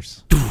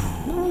sponsors.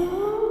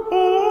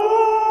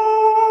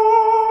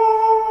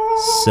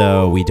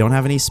 So we don't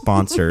have any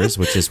sponsors,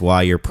 which is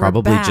why you're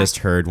probably back. just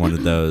heard one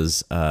of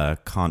those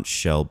conch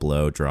shell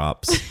blow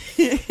drops.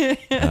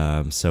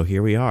 So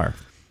here we are.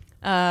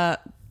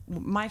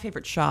 My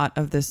favorite shot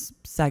of this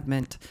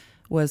segment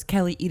was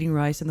Kelly eating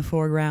rice in the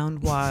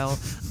foreground while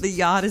the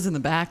yacht is in the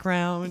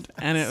background,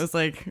 and it was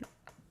like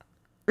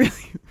really.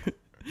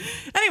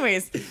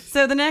 Anyways,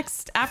 so the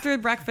next after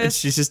breakfast,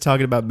 She's just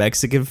talking about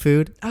Mexican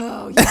food.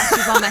 oh yeah,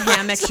 she's on the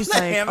hammock. She's the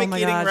like, hammock oh my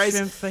eating god, rice.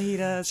 shrimp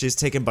fajitas. She's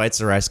taking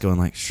bites of rice, going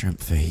like shrimp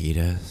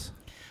fajitas,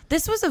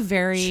 This was a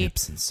very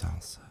chips and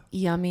salsa.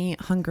 yummy,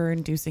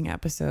 hunger-inducing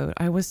episode.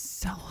 I was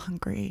so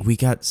hungry. We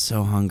got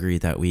so hungry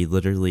that we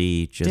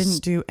literally just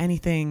Didn't do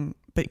anything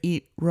but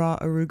eat raw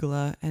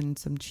arugula and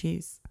some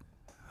cheese.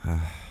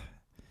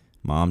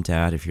 Mom,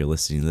 Dad, if you're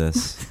listening to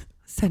this,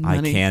 Send I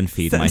money. can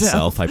feed Send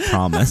myself. I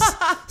promise.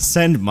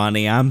 Send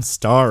money. I'm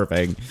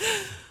starving.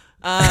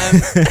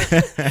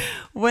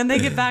 When they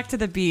get back to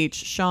the beach,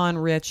 Sean,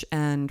 Rich,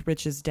 and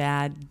Rich's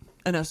dad,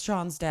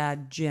 Sean's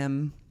dad,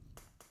 Jim.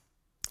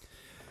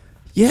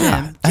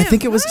 Yeah, Jim. I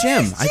think it was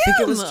Jim. Jim. I think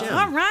it was Jim.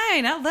 All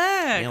right,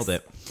 Alex. Nailed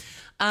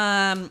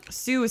it.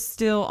 Sue is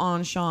still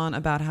on Sean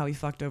about how he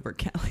fucked over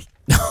Kelly.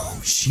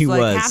 She Like,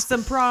 was. have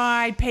some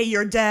pride, pay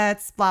your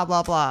debts, blah,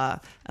 blah, blah.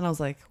 And I was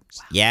like,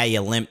 wow. Yeah,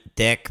 you limp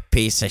dick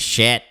piece of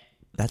shit.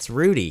 That's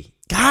Rudy.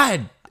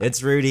 God,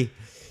 it's Rudy.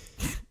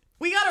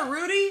 We got a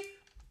Rudy?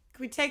 Can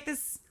we take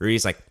this?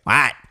 Rudy's like,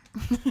 what?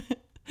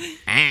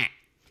 Ah.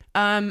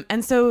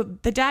 And so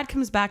the dad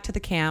comes back to the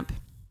camp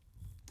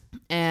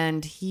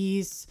and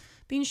he's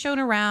being shown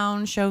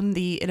around, shown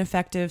the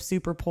ineffective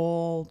super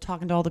pole,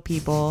 talking to all the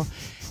people.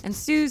 And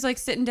Sue's like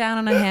sitting down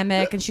on a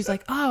hammock and she's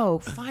like, oh,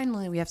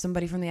 finally we have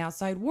somebody from the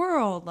outside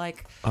world.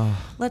 Like,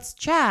 let's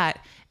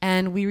chat.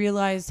 And we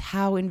realize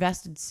how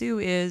invested Sue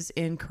is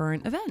in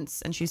current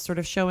events. And she's sort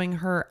of showing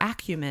her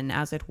acumen,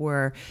 as it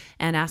were,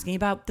 and asking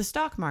about the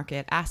stock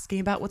market, asking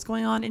about what's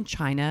going on in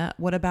China.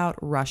 What about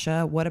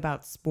Russia? What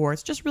about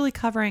sports? Just really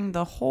covering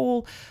the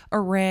whole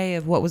array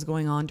of what was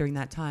going on during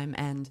that time.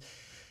 And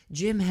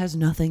Jim has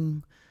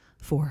nothing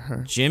for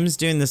her. Jim's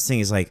doing this thing.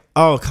 He's like,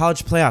 oh,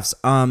 college playoffs.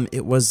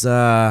 It was,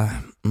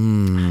 I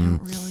don't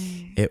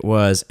really. it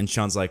was. And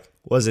Sean's like,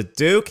 was it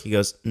Duke? He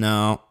goes,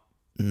 no,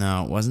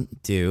 it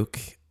wasn't Duke.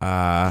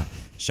 Sean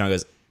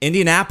goes,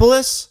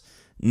 Indianapolis?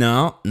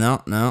 No,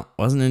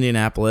 wasn't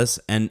Indianapolis.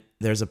 And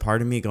there's a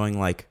part of me going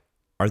like,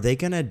 are they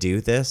going to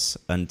do this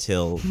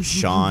until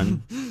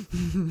Sean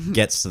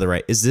gets to the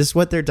right? Is this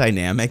what their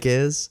dynamic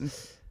is?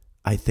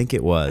 I think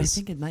it was. I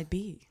think it might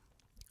be.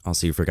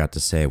 Also, you forgot to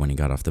say when he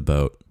got off the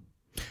boat.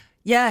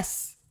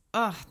 Yes.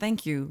 Oh,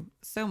 thank you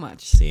so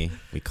much. See,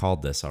 we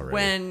called this already.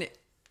 When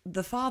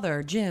the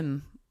father,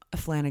 Jim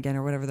Flanagan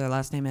or whatever their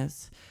last name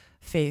is,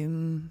 I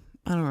don't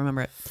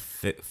remember it.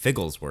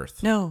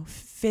 Figglesworth. No,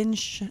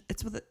 Finch.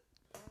 It's with it.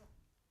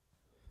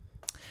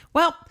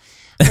 Well,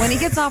 when he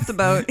gets off the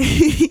boat,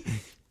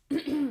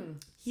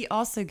 he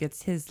also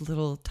gets his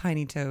little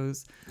tiny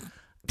toes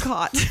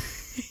caught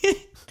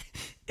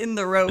in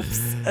the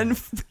ropes and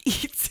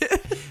eats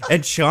it.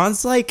 And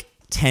Sean's like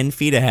 10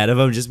 feet ahead of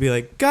him, just be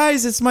like,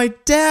 guys, it's my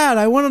dad.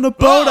 I went on a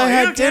boat. I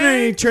had dinner.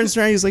 And he turns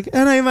around. He's like,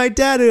 and I'm my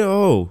dad.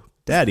 Oh,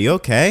 Daddy,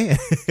 okay.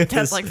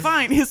 Dad's like,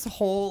 fine. His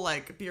whole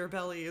like beer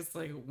belly is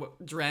like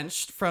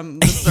drenched from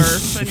the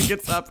surf, and he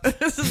gets up.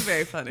 This is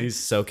very funny. He's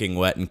soaking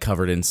wet and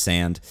covered in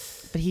sand.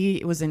 But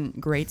he was in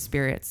great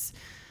spirits.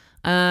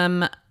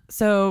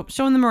 So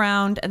showing them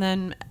around, and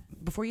then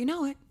before you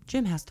know it,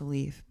 Jim has to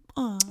leave.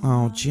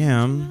 Oh,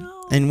 Jim.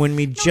 And when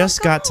we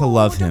just got to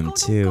love him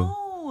too.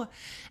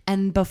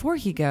 And before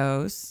he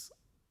goes,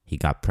 he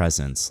got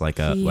presents like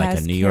a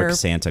New York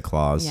Santa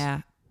Claus.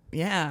 Yeah.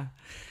 Yeah.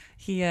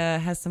 He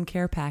has some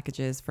care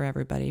packages for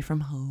everybody from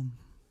home.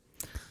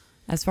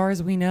 As far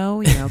as we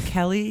know,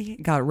 Kelly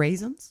got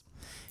raisins.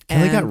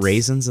 Kelly got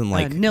raisins and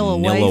like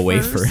Nilla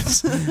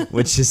wafers,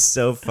 which is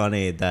so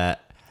funny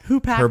that who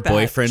packed her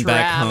boyfriend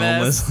back home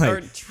was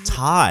like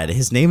Todd.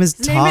 His name is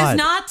Todd. His name is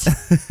not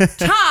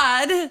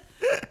Todd.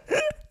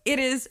 It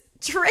is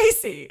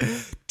Tracy.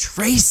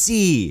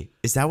 Tracy.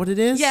 Is that what it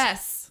is?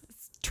 Yes.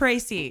 It's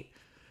Tracy.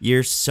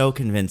 You're so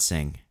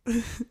convincing.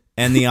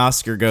 And the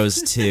Oscar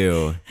goes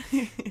to,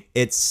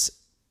 it's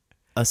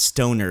a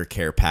stoner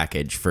care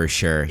package for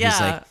sure. Yeah.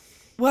 He's like,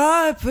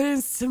 well, I put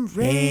in some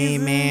raisins. Hey,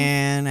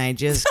 man, I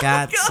just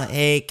got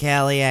hey,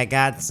 Kelly, I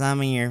got some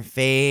of your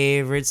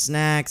favorite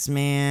snacks,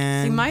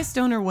 man. See, my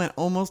stoner went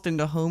almost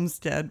into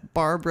Homestead.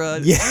 Barbara.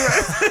 Yeah.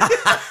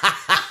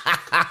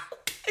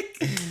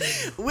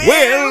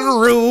 Well,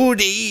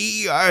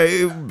 Rudy,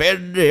 I've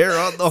been there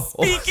on the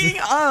whole.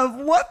 Speaking of,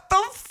 what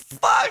the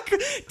fuck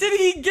did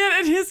he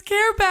get in his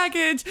care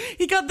package?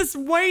 He got this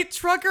white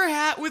trucker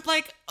hat with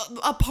like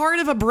a part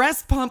of a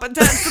breast pump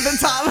attached to the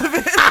top of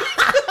it.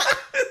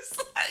 It's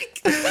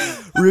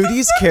like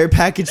Rudy's care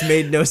package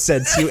made no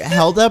sense. He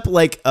held up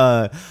like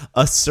a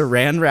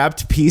saran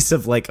wrapped piece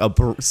of like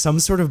some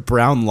sort of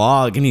brown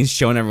log, and he's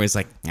showing everyone. He's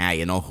like,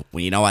 you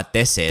know what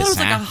this is? That was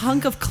like a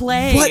hunk of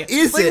clay. What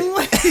is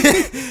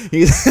it?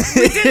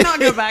 We did not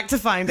go back to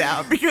find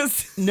out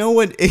because no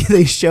one.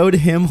 They showed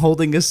him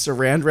holding a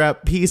saran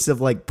wrap piece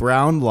of like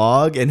brown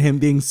log, and him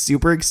being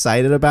super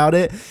excited about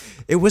it.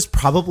 It was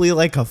probably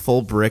like a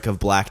full brick of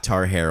black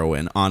tar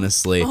heroin,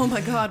 honestly. Oh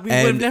my God, we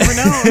would have never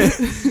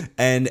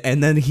known.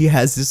 and then he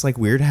has this like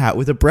weird hat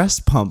with a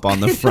breast pump on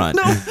the front.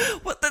 I don't know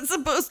what that's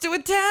supposed to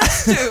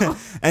attach to.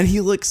 And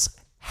he looks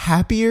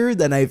happier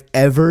than I've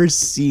ever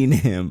seen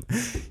him.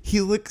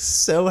 He looks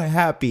so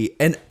happy,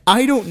 and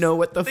I don't know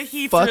what the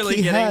heat's fuck really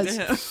he getting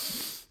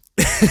has.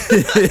 To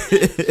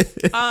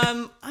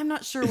him. I'm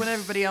not sure what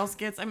everybody else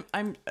gets.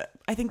 I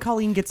think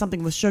Colleen gets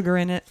something with sugar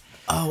in it.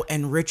 Oh,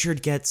 and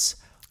Richard gets.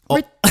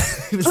 It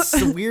was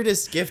the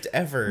weirdest gift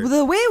ever.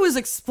 The way it was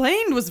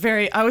explained was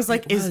I was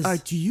like,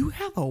 do you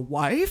have a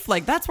wife?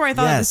 Like, that's where I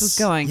thought this was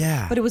going.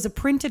 Yeah. But it was a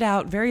printed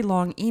out, very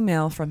long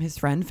email from his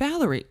friend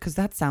Valerie, because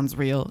that sounds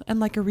real and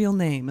like a real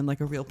name and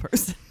like a real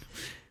person.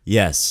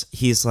 Yes.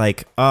 He's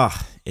like,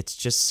 it's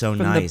just so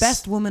from nice. The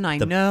best woman I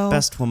know. The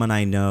best woman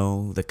I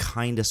know. The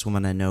kindest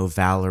woman I know,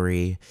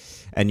 Valerie.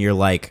 And you're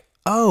like,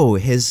 oh,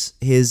 his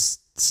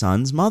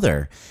son's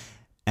mother.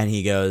 And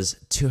he goes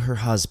to her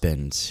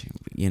husband,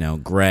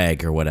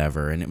 Greg or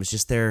whatever. And it was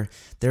just their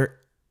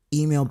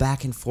email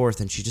back and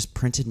forth. And she just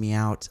printed me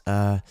out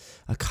a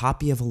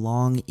copy of a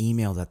long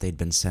email that they'd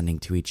been sending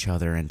to each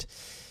other. And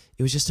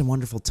it was just a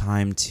wonderful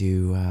time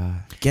to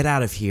get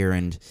out of here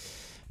and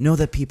know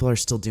that people are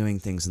still doing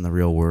things in the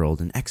real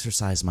world and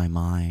exercise my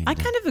mind. I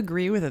kind of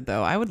agree with it,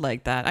 though. I would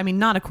like that. I mean,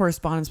 not a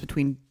correspondence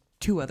between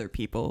two other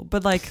people,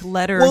 but like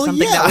letter or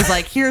something that was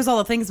like, here's all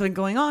the things that have been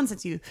going on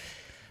since you...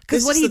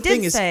 Because what he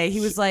did say,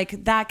 he was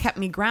like, that kept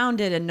me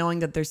grounded and knowing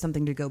that there's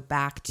something to go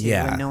back to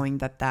and knowing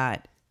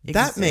that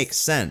exists. That makes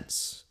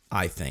sense,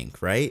 I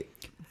think, right?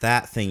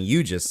 That thing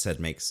you just said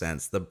makes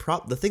sense. The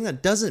thing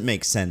that doesn't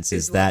make sense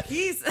is that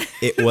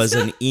it was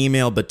an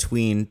email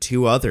between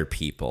two other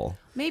people.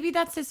 Maybe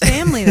that's his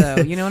family, though.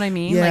 You know what I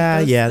mean?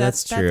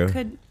 That's true.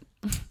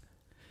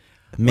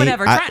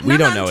 Whatever. We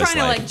don't know I'm his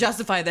trying life. to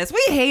justify this.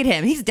 We hate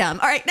him. He's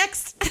dumb. All right,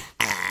 next.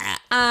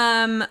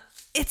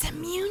 It's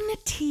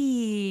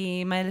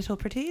immunity, my little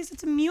pretties.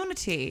 It's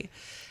immunity.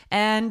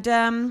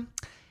 And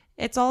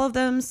it's all of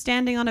them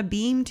standing on a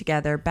beam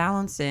together,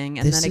 balancing,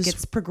 and then it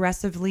gets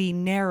progressively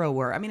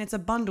narrower. I mean, it's a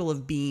bundle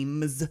of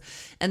beams.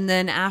 And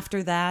then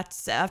after that,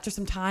 after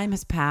some time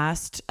has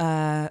passed,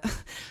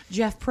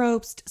 Jeff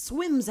Probst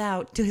swims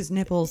out to his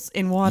nipples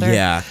in water.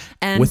 Yeah,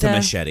 and, with a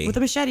machete. With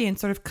a machete, and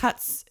sort of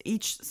cuts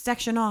each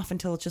section off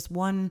until it's just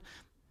one...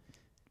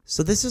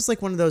 So this is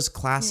like one of those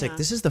classic,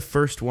 this is the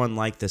first one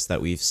like this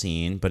that we've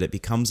seen, but it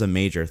becomes a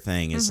major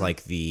thing. It's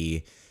like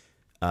the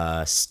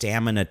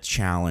stamina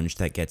challenge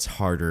that gets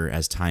harder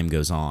as time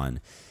goes on.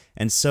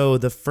 And so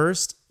the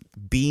first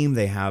beam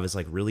they have is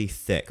like really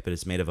thick, but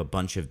it's made of a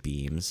bunch of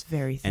beams.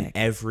 Very thick. And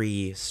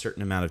every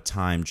certain amount of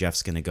time,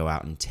 Jeff's going to go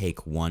out and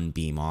take one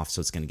beam off. So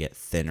it's going to get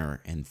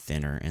thinner and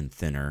thinner and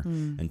thinner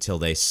until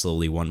they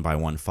slowly, one by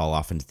one, fall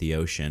off into the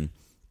ocean.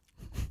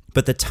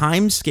 But the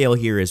time scale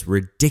here is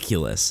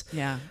ridiculous.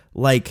 Yeah.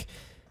 Like,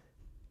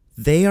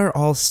 they are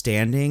all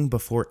standing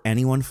before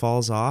anyone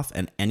falls off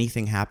and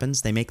anything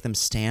happens. They make them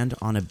stand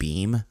on a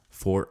beam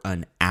for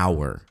an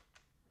hour.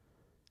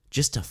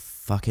 Just a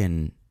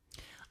fucking...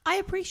 I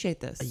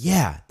appreciate this.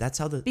 Yeah, that's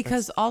how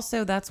Because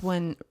also that's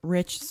when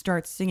Rich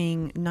starts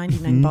singing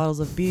 99 bottles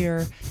of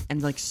beer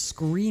and like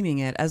screaming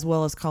it, as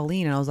well as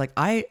Colleen. And I was like,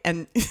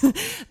 and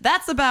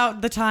that's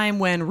about the time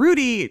when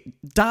Rudy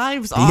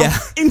dives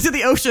off into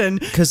the ocean.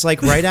 Because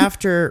like right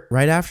after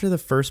the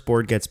first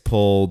board gets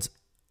pulled,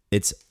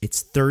 it's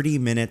 30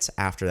 minutes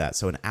after that.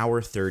 So an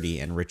hour 30,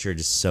 and Richard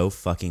is so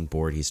fucking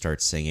bored he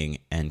starts singing,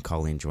 and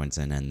Colleen joins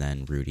in, and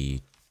then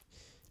Rudy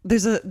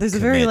There's a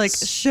very like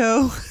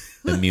show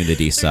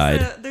immunity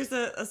side. There's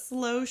a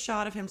slow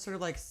shot of him sort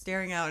of like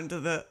staring out into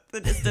the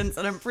distance,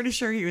 and I'm pretty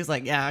sure he was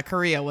like, yeah,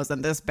 Korea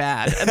wasn't this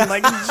bad, and then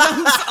like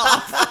jumps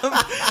off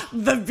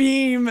of the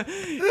beam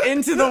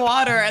into the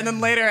water, and then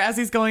later as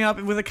he's going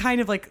up with a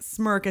kind of like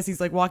smirk as he's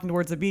like walking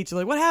towards the beach,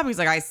 like, what happened? He's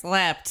like, I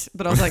slept.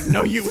 But I was like,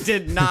 no, you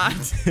did not.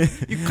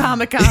 You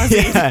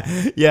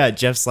kamikaze. Yeah,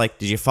 Jeff's like,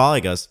 did you fall? He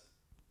goes,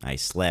 I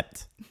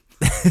slept.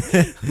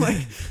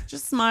 Like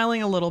just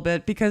smiling a little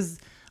bit, because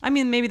I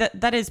mean, maybe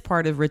that is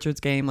part of Richard's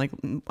game. Like,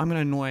 I'm going to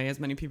annoy as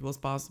many people as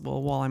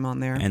possible while I'm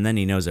on there. And then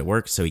he knows it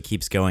works, so he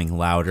keeps going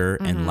louder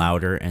and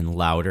louder and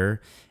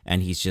louder,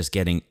 and he's just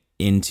getting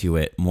into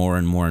it more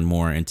and more and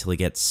more until he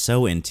gets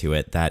so into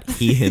it that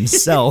he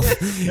himself,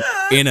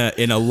 in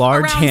a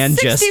large Around hand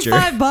 65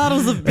 gesture,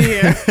 bottles of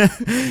beer.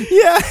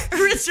 yeah,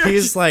 Richard.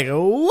 he's like,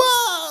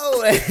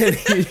 whoa, and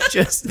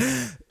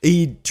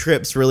he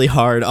trips really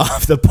hard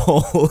off the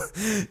pole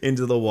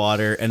into the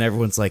water, and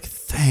everyone's like,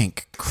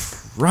 thank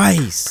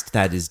Christ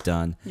that is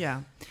done.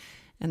 Yeah.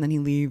 And then he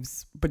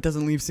leaves, but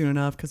doesn't leave soon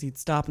enough because he'd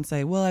stop and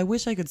say, well, I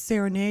wish I could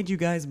serenade you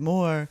guys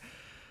more.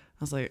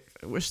 I was like,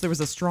 I wish there was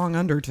a strong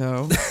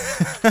undertow.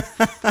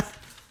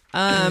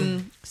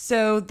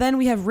 So then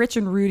we have Rich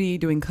and Rudy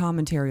doing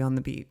commentary on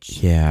the beach.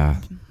 Yeah.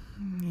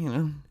 You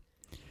know.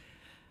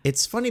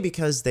 It's funny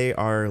because they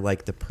are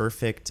like the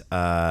perfect,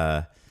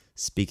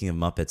 speaking of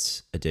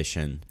Muppets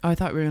edition. Oh, I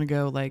thought we were going to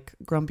go like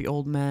Grumpy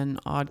Old Men,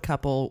 Odd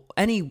Couple,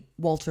 any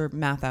Walter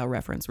Matthau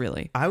reference,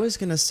 really. I was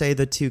going to say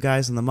the two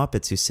guys in the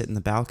Muppets who sit in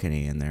the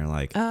balcony and they're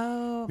like,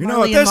 Oh, you know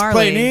what this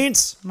play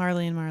needs?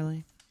 Marley and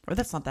Marley. Or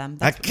that's not them. A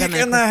That's kick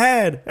them in the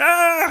head.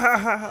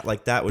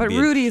 Like that would But be.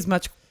 Rudy is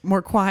much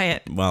more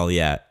quiet. Well,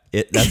 yeah.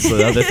 That's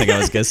the other thing I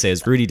was going to say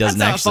is Rudy doesn't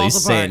That's how it actually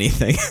falls say apart.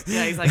 anything.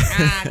 Yeah, he's like,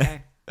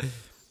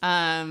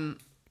 okay.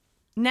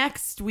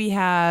 Next, we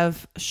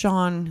have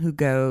Sean who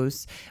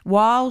goes.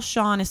 While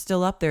Sean is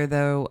still up there,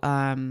 though,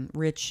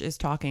 Rich is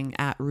talking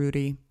at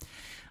Rudy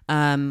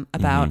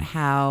about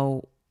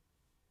how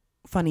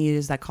funny it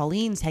is that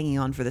Colleen's hanging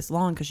on for this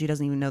long because she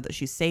doesn't even know that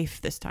she's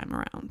safe this time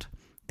around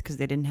because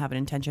they didn't have an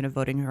intention of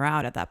voting her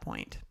out at that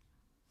point.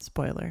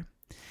 Spoiler.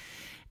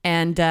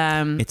 And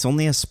It's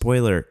only a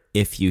spoiler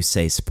if you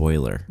say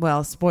spoiler.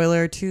 well,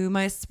 spoiler to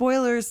my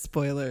spoilers.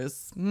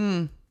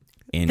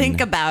 In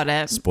Think about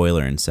it.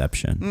 spoiler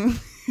inception.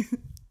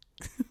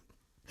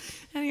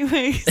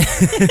 Anyways,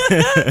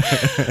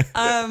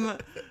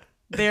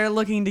 they're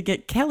looking to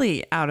get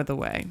Kelly out of the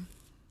way.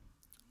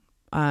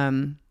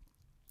 And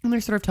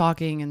they're sort of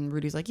talking, and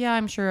Rudy's like, yeah,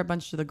 I'm sure a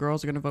bunch of the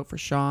girls are going to vote for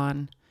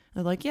Sean.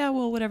 They're like, yeah,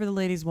 well, whatever the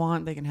ladies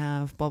want, they can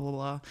have, blah, blah,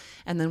 blah.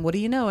 And then what do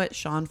you know it?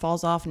 Sean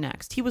falls off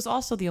next. He was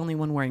also the only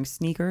one wearing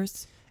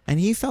sneakers. And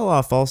he fell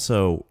off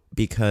also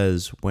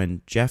because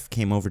when Jeff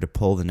came over to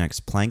pull the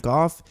next plank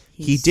off,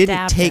 he didn't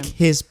stabbed take him.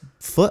 his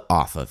foot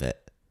off of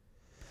it.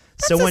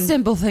 That's a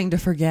simple thing to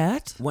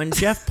forget. When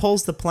Jeff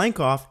pulls the plank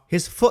off,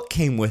 his foot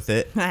came with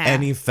it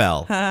and he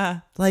fell.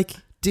 Like,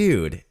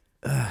 dude.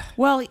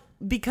 Well,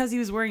 because he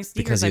was wearing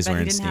sneakers, Because he was I bet he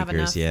wearing didn't have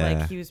sneakers, enough. yeah.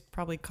 Like he was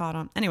probably caught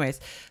on. Anyways,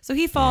 so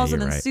he falls, Yeah,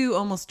 and then you're right. Sue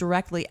almost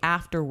directly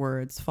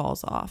afterwards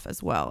falls off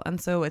as well. And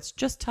so it's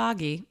just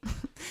Toggy,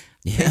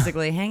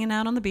 basically hanging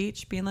out on the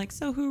beach, being like,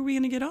 "So who are we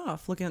gonna get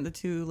off?" Looking at the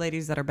two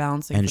ladies that are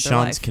balancing. And for their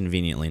Sean's life.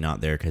 conveniently not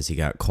there because he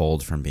got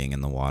cold from being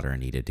in the water and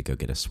needed to go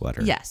get a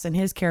sweater. Yes, in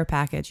his care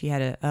package, he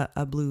had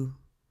a blue,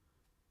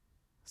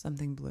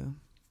 something blue.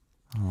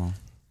 Oh.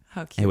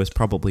 How cute! It was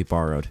probably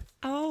borrowed.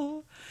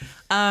 Oh.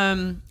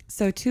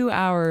 So 2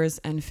 hours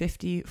and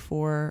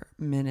 54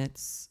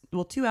 minutes.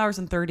 Well, 2 hours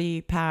and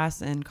 30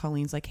 pass, and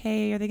Colleen's like,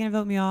 hey, are they going to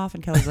vote me off?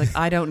 And Kelly's like,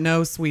 I don't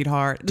know,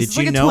 sweetheart. This Did is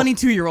like you a know-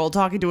 22-year-old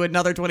talking to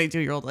another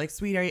 22-year-old. Like,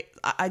 sweetheart,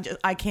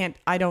 I can't,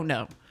 I don't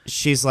know.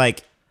 She's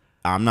like,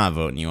 I'm not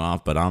voting you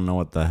off, but I don't know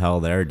what the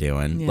hell they're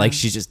doing. Yeah. Like,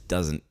 she just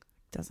doesn't,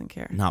 Doesn't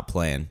care. not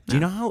playing.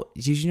 Did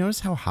you notice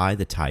how high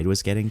the tide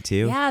was getting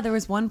too? Yeah, there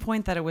was one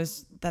point that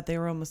they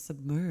were almost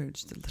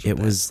submerged a little It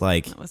bit. was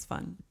like, That was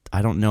fun.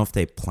 I don't know if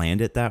they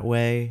planned it that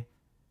way.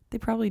 They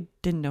probably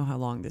didn't know how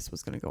long this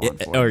was going to go on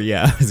for. Or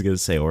yeah, I was going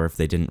to say, or if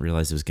they didn't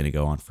realize it was going to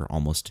go on for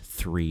almost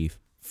 3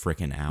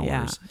 freaking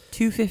hours.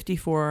 Yeah.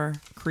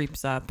 2:54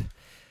 creeps up,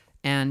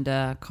 and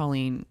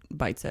Colleen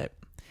bites it.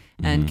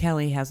 And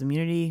Kelly has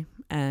immunity,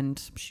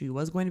 and she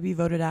was going to be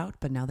voted out,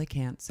 but now they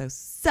can't. So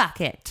suck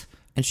it.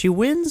 And she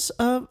wins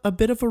a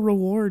bit of a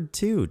reward,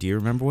 too. Do you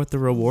remember what the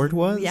reward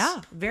was?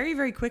 Yeah, very,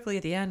 very quickly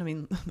at the end. I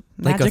mean,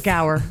 Like magic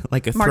hour.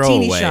 like a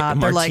martini throwaway, shot. a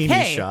They're like, martini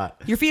hey, shot.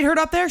 your feet hurt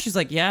up there? She's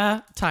like, yeah,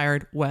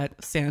 tired,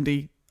 wet,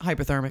 sandy,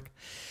 hypothermic.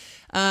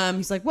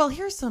 He's like, well,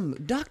 here's some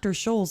Dr.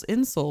 Scholl's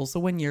insoles. So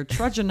when you're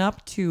trudging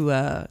up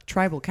to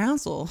tribal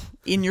council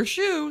in your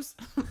shoes,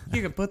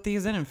 you can put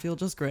these in and feel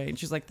just great. And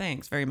she's like,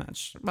 thanks very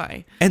much.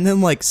 Bye. And then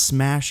like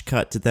smash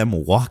cut to them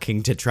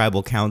walking to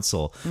tribal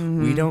council.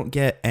 We don't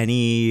get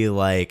any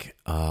like,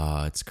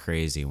 oh, it's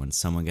crazy when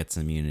someone gets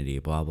immunity,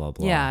 blah, blah,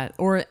 blah. Yeah,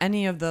 or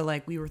any of the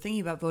like, we were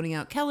thinking about voting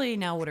out Kelly.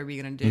 Now what are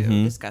we going to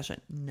do?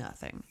 Discussion.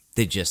 Nothing.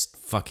 They just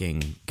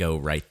fucking go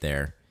right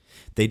there.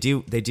 They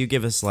do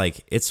give us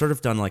like, it's sort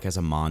of done like as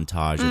a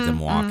montage of them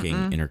walking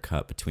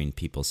intercut between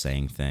people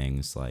saying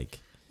things like.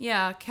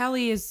 Yeah,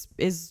 Kelly is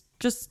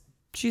just,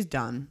 she's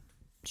done.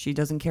 She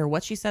doesn't care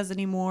what she says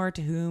anymore,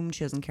 to whom.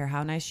 She doesn't care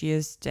how nice she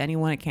is to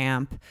anyone at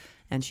camp.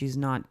 And she's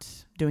not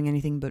doing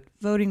anything but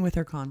voting with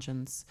her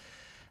conscience.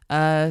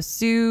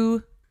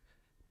 Sue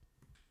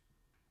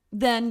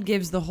then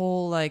gives the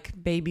whole like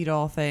baby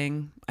doll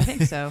thing. I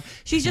think so.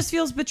 She just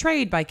feels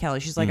betrayed by Kelly.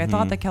 She's like, I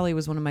thought that Kelly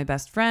was one of my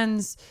best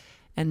friends.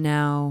 And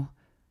now...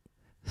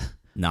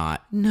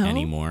 Not No.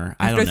 anymore.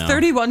 I After don't know.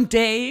 31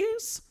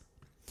 days?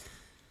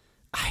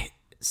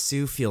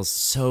 Sue feels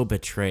so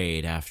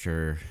betrayed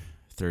after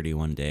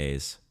 31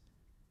 days.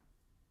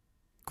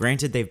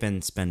 Granted, they've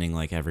been spending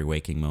like every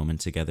waking moment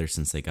together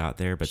since they got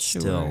there, but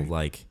still,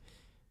 like,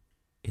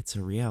 it's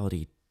a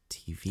reality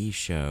TV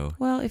show.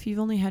 Well, if you've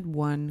only had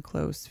one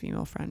close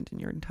female friend in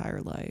your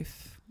entire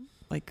life,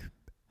 like...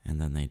 And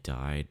then they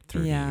died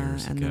 30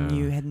 years ago. and then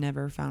you had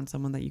never found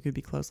someone that you could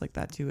be close like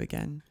that to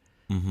again.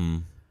 Mm-hmm.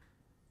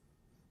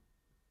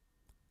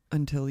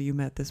 Until you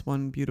met this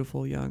one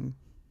beautiful young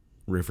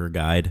River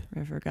guide.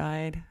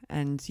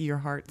 and your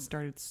heart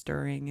started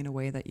stirring in a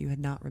way that you had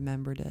not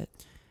remembered it.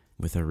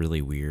 With a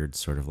really weird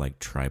sort of like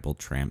tribal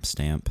tramp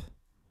stamp.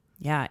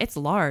 Yeah, it's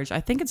large.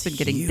 I think it's been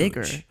getting Huge.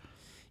 bigger.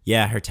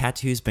 Yeah, her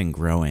tattoo's been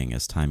growing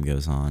as time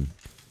goes on.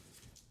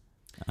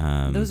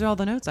 Those are all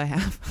the notes I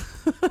have.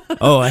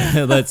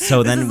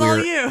 So then is all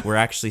you. we're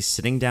actually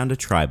sitting down to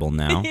tribal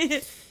now.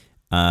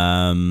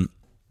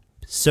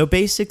 So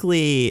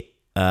basically,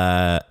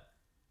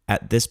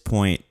 at this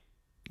point,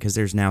 because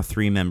there's now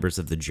 3 members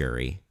of the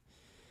jury,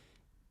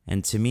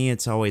 and to me,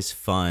 it's always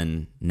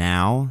fun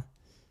now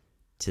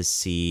to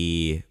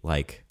see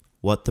like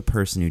what the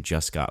person who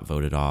just got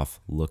voted off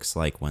looks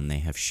like when they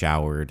have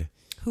showered,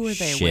 Who are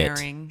they shit,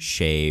 wearing?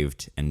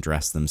 shaved, and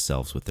dressed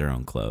themselves with their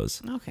own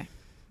clothes. Okay.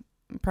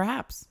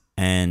 Perhaps.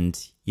 And,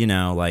 you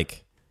know,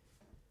 like,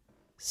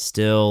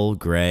 still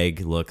Greg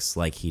looks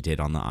like he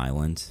did on the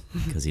island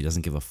because he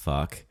doesn't give a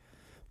fuck.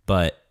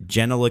 But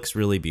Jenna looks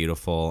really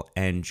beautiful,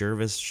 and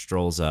Jervis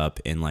strolls up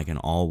in like an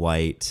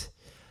all-white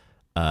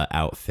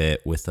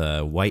outfit with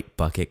a white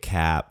bucket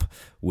cap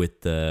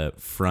with the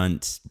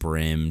front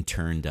brim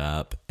turned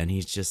up. And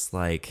he's just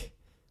like,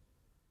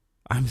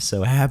 I'm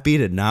so happy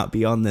to not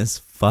be on this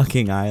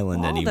fucking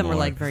island All anymore. of them were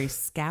like very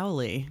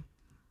scowly.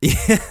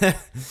 Yeah.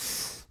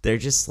 They're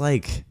just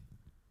like,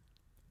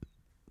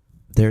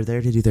 they're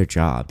there to do their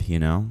job, you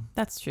know?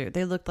 That's true.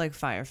 They looked like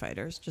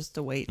firefighters, just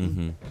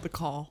awaiting the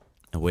call.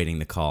 Awaiting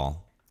the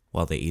call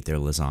while they eat their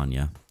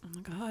lasagna. Oh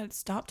my God,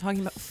 stop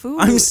talking about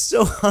food. I'm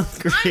so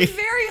hungry. I'm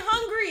very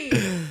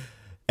hungry.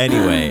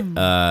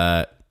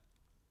 Anyway,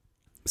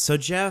 so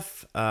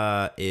Jeff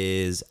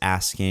is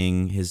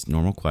asking his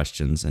normal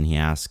questions, and he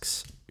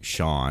asks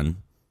Sean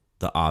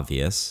the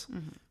obvious,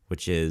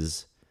 which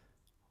is,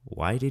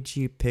 why did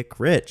you pick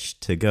Rich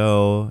to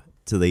go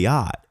to the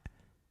yacht?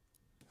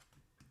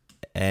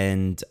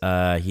 And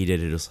he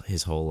did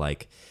his whole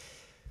like,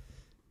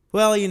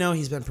 well, you know,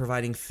 he's been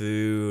providing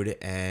food,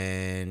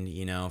 and,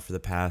 you know, for the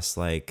past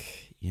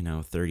like, you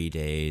know, 30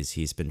 days,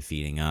 he's been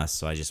feeding us.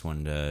 So I just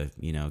wanted to,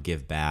 you know,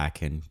 give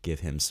back and give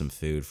him some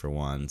food for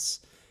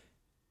once.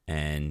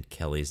 And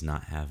Kelly's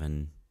not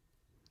having.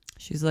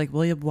 She's like,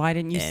 William, why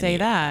didn't you Any say of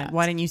that? that.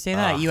 Why didn't you say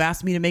that? You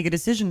asked me to make a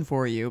decision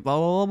for you. Blah,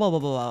 blah, blah, blah,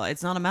 blah, blah.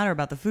 It's not a matter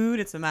about the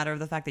food. It's a matter of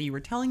the fact that you were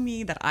telling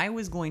me that I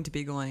was going to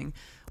be going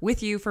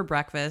with you for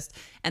breakfast.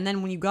 And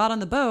then when you got on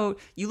the boat,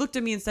 you looked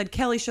at me and said,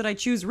 Kelly, should I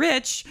choose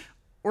Rich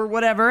or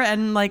whatever?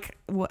 And like,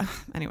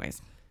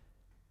 anyways.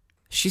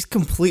 She's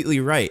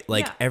completely right.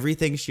 Like, Yeah.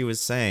 everything she was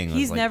saying was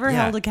He's like, never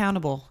yeah, held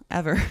accountable,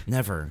 ever.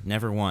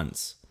 Never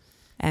once.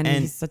 And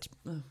he's such...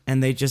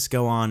 And they just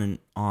go on and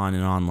on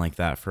and on like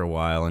that for a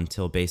while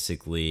until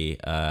basically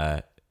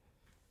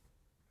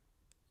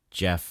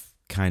Jeff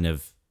kind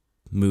of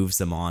moves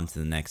them on to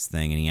the next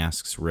thing, and he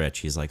asks Rich,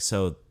 he's like,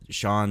 so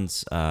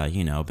Sean's,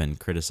 you know, been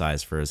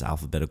criticized for his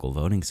alphabetical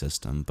voting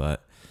system,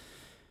 but,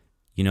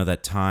 you know,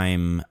 that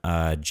time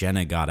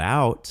Jenna got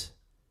out,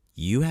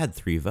 you had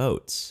 3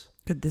 votes.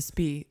 Could this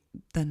be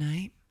the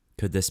night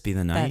Could this be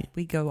the night? that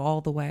we go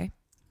all the way?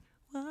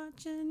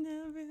 Watching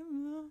every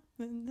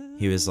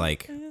He was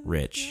like,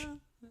 Rich,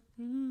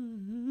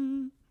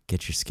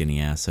 get your skinny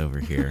ass over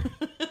here.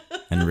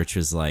 And Rich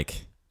was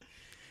like,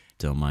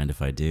 don't mind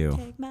if I do.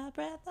 Take my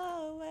breath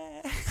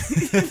away.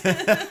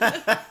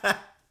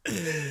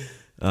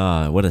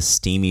 What a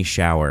steamy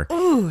shower.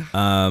 Ooh.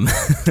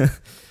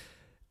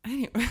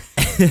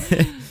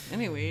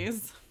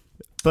 Anyways.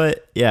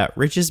 But yeah,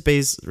 Rich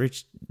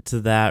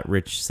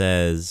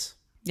says,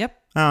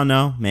 Yep. I don't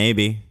know,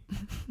 maybe.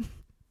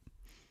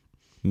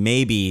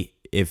 Maybe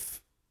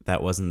if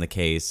that wasn't the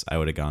case, I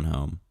would have gone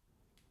home.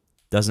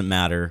 Doesn't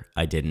matter.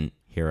 I didn't.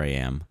 Here I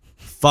am.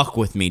 Fuck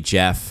with me,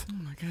 Jeff. Oh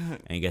my God.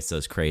 And he gets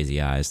those crazy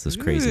eyes, those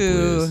crazy Ooh.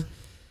 blues.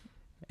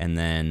 And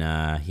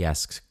then he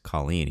asks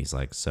Colleen, he's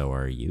like, so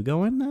are you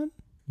going then?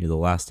 You're the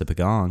last to be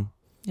gone.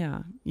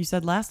 Yeah. You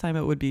said last time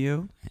it would be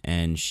you.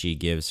 And she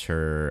gives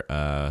her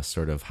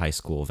sort of high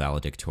school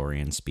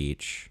valedictorian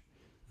speech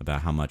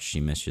about how much she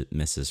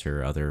misses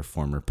her other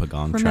former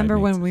Pagan Remember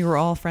tribe mates. when we were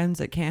all friends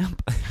at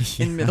camp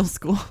in middle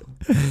school?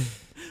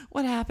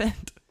 What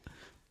happened?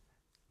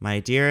 My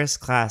dearest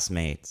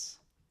classmates,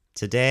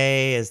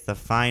 today is the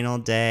final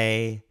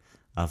day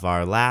of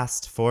our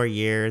last 4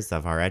 years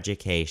of our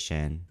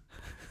education.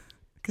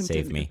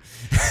 Continue. Save me.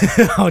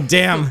 Oh,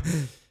 damn.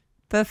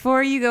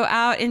 Before you go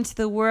out into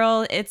the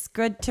world, it's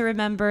good to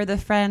remember the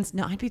friends.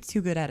 No, I'd be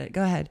too good at it.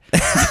 Go ahead.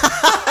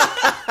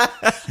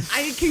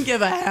 I can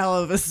give a hell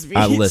of a speech.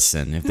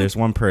 Listen, if there's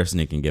one person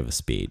who can give a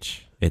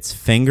speech, it's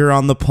finger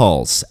on the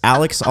pulse,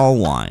 Alex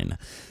Allwine.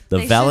 The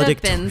They should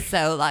have been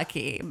so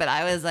lucky, but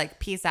I was like,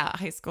 peace out,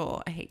 high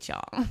school. I hate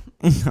y'all.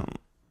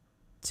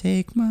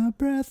 Take my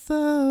breath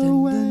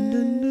away.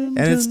 And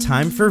it's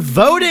time for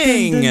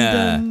voting.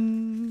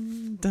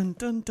 Dun,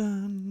 dun,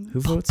 dun.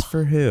 Who votes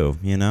for who,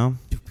 you know?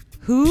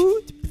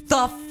 Who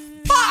the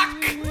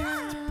fuck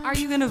are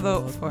you going to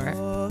vote for?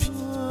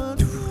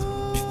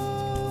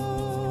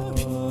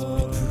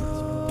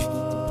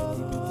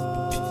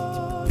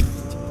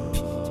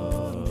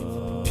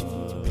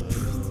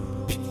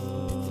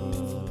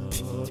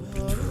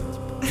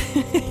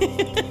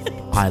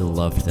 I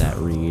loved that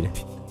read.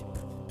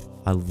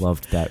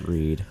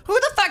 Who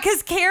the fuck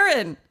is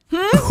Karen?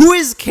 Who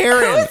is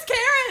Karen? Who is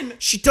Karen?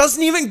 She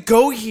doesn't even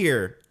go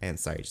here. And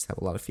sorry, I just have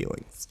a lot of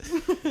feelings.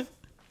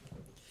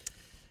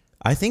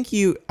 I think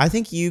you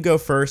go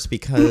first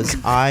because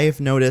I've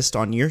noticed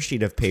on your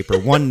sheet of paper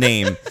one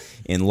name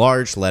in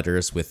large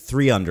letters with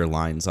 3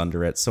 underlines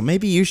under it. So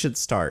maybe you should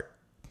start.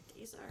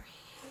 These are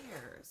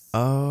hairs.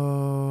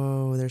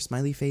 Oh, they're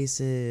smiley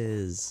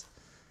faces.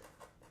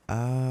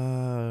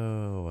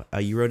 Oh,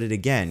 you wrote it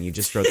again. You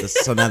just wrote this.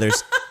 So now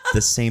there's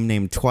the same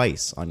name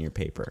twice on your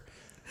paper.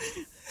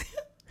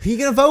 Who are you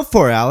gonna vote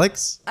for,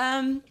 Alex?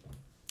 I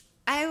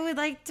would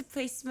like to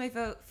place my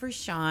vote for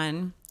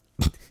Sean.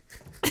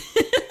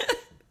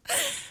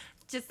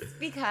 Just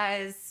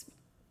because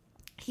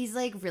he's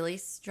like really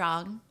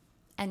strong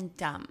and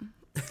dumb.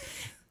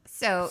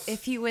 So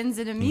if he wins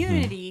an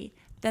immunity,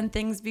 then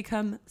things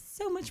become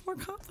so much more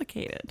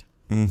complicated.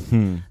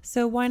 Mm-hmm.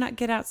 So why not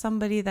get out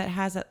somebody that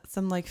has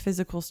some like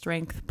physical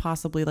strength,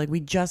 possibly? Like we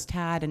just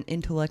had an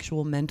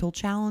intellectual mental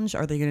challenge.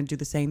 Are they going to do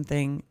the same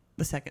thing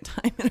the second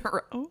time in a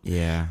row?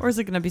 Yeah. Or is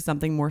it going to be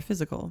something more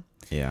physical?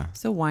 Yeah.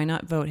 So why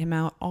not vote him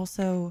out?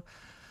 Also,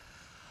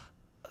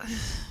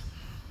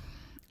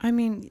 I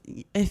mean,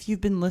 if you've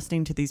been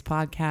listening to these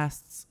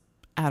podcasts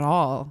at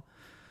all,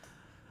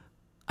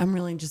 I'm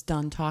really just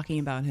done talking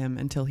about him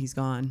until he's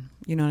gone.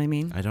 You know what I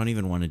mean? I don't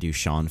even want to do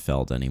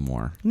Schoenfeld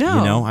anymore. No.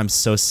 You know, I'm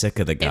so sick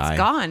of the guy. It's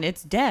gone.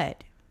 It's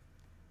dead.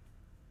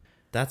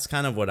 That's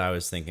kind of what I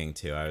was thinking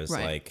too. I was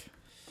Right. like,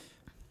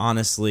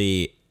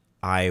 honestly,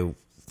 I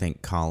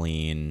think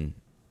Colleen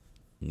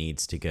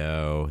needs to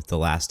go. The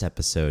last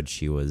episode,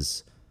 she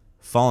was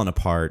falling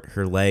apart.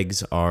 Her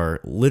legs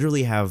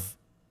literally have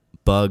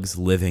bugs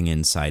living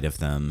inside of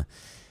them.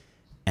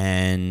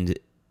 And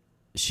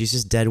she's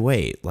just dead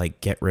weight.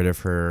 Like, get rid of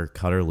her,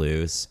 cut her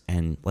loose,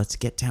 and let's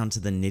get down to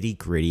the nitty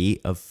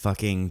gritty of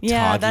fucking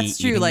Yeah, Toggy that's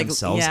true. eating Like,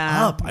 themselves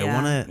yeah, up. I yeah,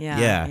 want to,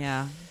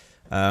 yeah.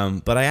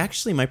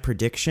 But my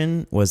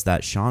prediction was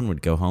that Sean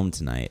would go home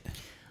tonight.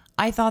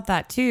 I thought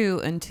that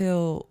too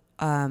until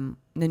then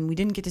we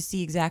didn't get to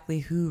see exactly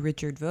who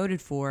Richard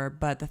voted for,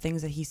 but the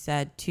things that he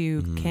said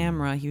to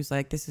camera, he was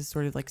like, this is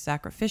sort of like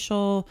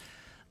sacrificial.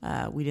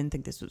 We didn't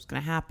think this was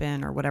going to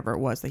happen, or whatever it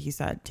was that he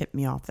said tipped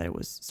me off that it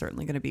was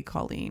certainly going to be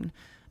Colleen,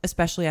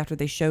 especially after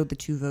they showed the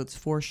 2 votes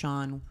for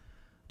Sean,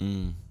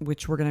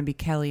 which were going to be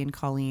Kelly and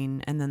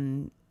Colleen. And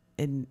then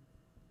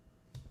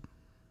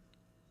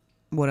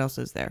what else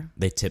is there?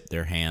 They tipped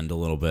their hand a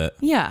little bit.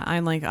 Yeah, I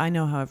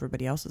know how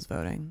everybody else is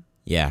voting.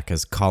 Yeah,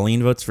 because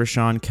Colleen votes for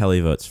Sean, Kelly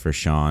votes for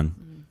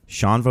Sean.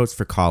 Sean votes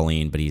for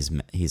Colleen, but he's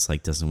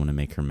like doesn't want to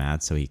make her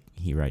mad, so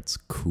he writes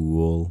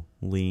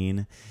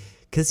Cool-Lean.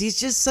 Because he's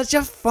just such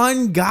a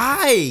fun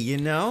guy, you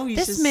know? He's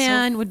This just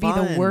man so would be the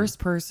fun. worst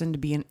person to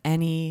be in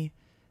any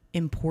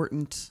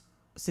important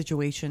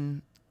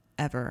situation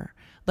ever.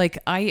 Like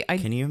I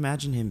Can you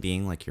imagine him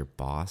being like your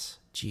boss?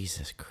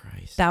 Jesus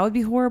Christ. that would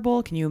be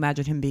horrible. Can you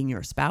imagine him being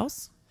your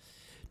spouse?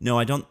 No,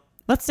 I don't.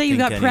 Let's say you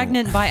got think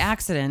pregnant by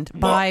accident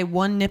by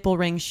one nipple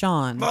ring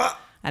Sean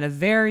at a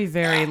very,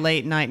 very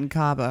late night in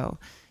Cabo.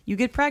 You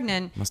get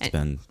pregnant. Must have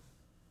been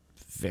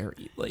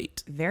very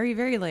late. Very,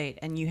 very late.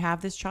 And you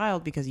have this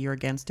child because you're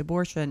against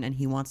abortion and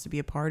he wants to be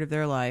a part of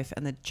their life.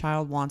 And the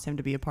child wants him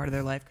to be a part of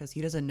their life because he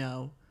doesn't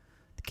know.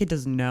 The kid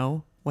doesn't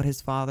know what his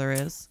father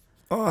is.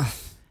 Ugh.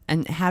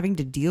 And having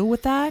to deal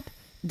with that,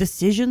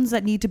 decisions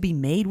that need to be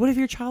made. What if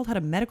your child had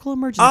a medical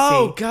emergency?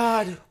 Oh,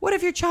 God. What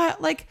if your child,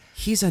 like...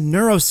 He's a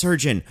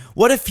neurosurgeon.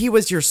 What if he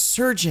was your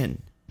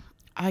surgeon?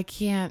 I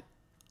can't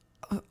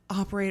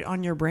operate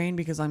on your brain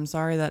because I'm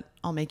sorry that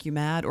I'll make you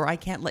mad, or I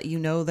can't let you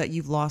know that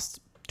you've lost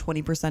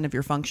 20% of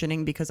your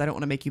functioning because I don't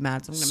want to make you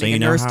mad, so I'm going to make a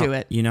nurse do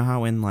it. You know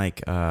how in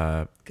like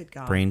Good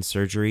God. brain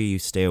surgery you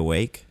stay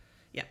awake?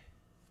 Yeah.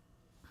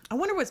 I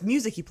wonder what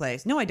music he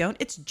plays. No, I don't.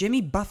 It's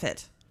Jimmy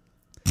Buffett.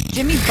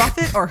 Jimmy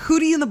Buffett or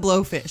Hootie and the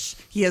Blowfish.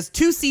 He has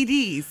 2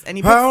 CDs and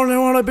he puts, I only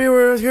want to be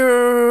with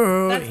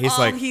you. that's He's all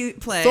like, he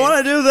plays. so when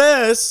I do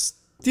this,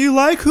 do you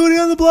like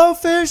Hootie and the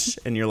Blowfish?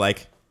 And you're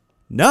like,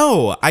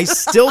 no, I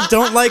still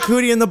don't like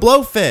Hootie and the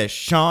Blowfish,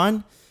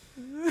 Sean.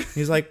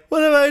 He's like,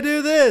 what if I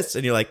do this?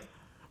 And you're like,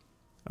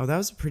 oh, that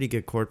was a pretty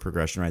good chord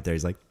progression right there.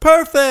 He's like,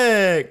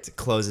 perfect.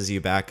 Closes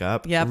you back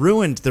up. Yep.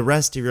 Ruined the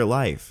rest of your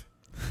life.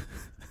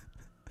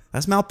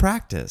 That's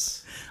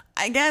malpractice.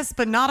 I guess,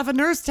 but not if a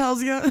nurse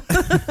tells you.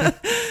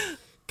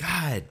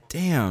 God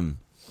damn.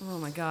 Oh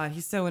my God,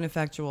 he's so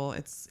ineffectual.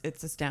 It's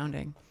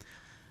astounding.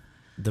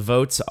 The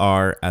votes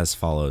are as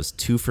follows: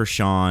 2 for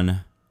Sean,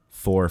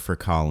 4 for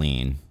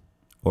Colleen,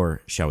 or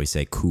shall we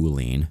say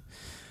Cooleen.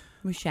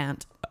 We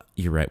shan't.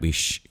 You're right. We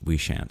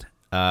shan't.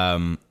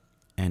 And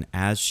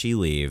as she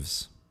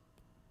leaves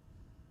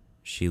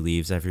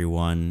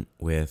everyone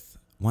with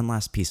one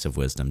last piece of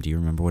wisdom. Do you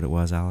remember what it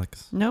was,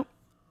 Alex? Nope.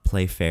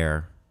 Play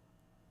fair.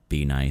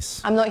 Be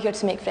nice. I'm not here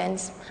to make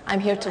friends. I'm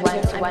here to win.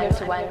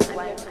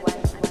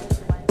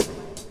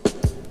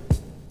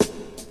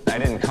 I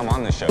didn't come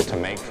on the show to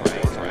make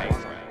friends.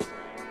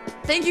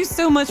 Thank you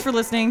so much for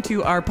listening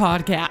to our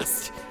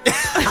podcast.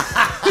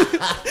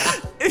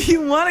 If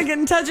you want to get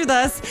in touch with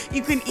us,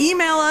 you can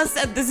email us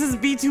at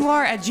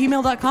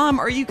thisisb2r@gmail.com,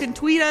 or you can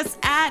tweet us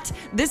at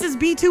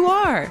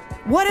thisisb2r.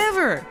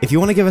 Whatever. If you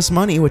want to give us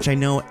money, which I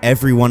know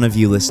every one of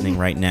you listening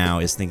right now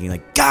is thinking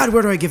like, God,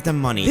 where do I give them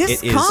money?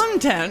 This it is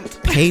content.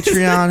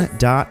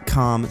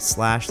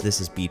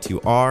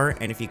 patreon.com/thisisb2r.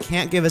 And if you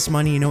can't give us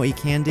money, you know what you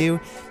can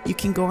do? You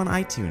can go on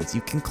iTunes.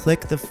 You can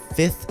click the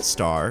fifth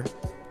star,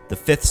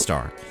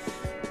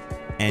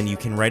 and you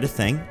can write a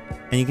thing,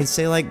 and you can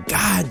say like,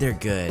 God, they're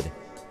good.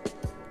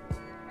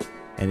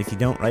 And if you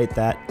don't write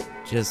that,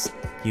 just,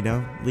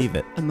 leave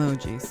it.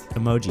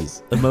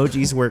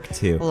 Emojis work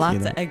too.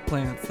 Lots of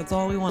eggplants. That's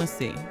all we want to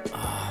see.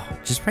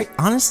 Just write,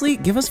 honestly,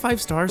 give us 5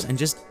 stars and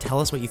just tell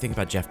us what you think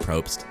about Jeff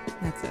Probst.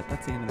 That's it.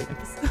 That's the end of the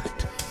episode.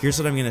 Here's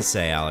what I'm going to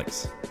say,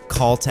 Alex.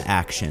 Call to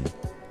action.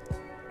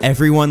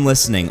 Everyone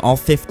listening, all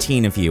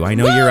 15 of you, I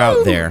know you're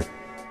out there.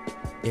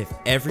 If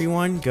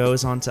everyone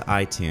goes onto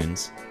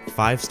iTunes,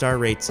 5-star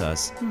rates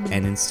us,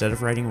 and instead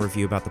of writing a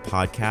review about the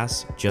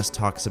podcast, just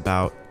talks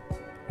about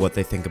what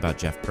they think about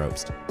Jeff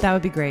Probst. That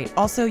would be great.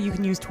 Also, you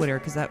can use Twitter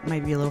because that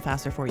might be a little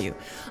faster for you.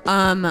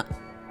 That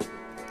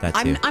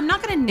too. I'm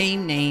not going to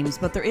name names,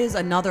 but there is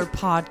another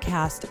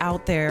podcast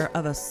out there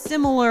of a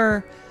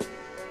similar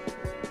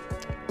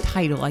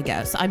title, I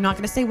guess. I'm not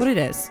going to say what it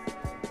is,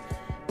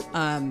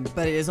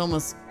 but it is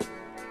almost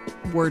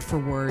word for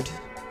word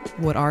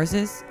what ours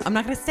is. I'm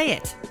not going to say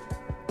it,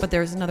 but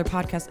there's another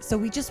podcast. So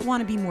we just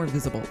want to be more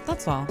visible.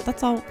 That's all.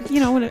 It's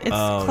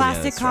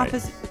classic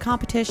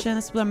competition.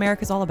 That's what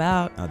America's all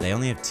about. Oh, they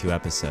only have 2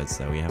 episodes,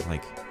 though. We have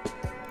like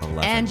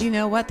 11. And you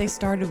know what? They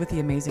started with The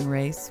Amazing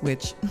Race,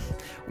 which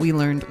we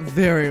learned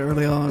very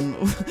early on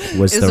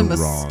Was is the a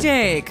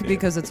mistake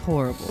because it's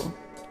horrible.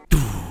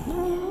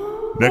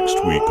 Next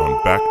week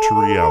on Back to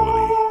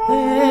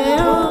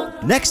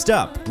Reality. Next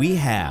up, we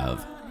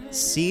have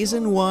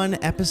Season 1,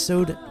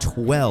 Episode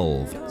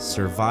 12,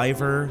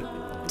 Survivor,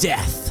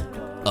 Death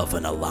of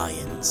an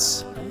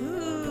Alliance.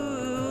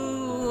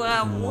 Ooh,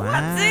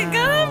 what's it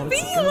gonna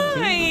be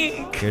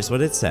like? Here's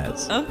what it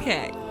says.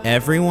 Okay.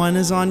 Everyone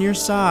is on your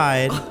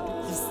side.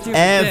 Stupid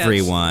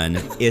Everyone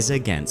is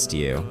against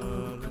you.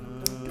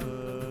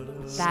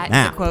 bitch. That's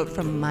Snap. a quote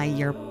from my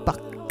yearbook.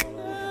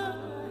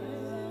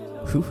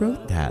 Who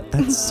wrote that?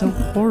 That's so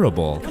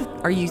horrible.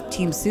 Are you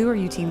Team Sue or are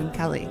you Team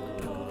Kelly?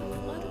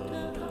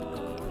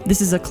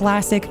 This is a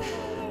classic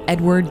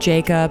Edward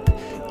Jacob,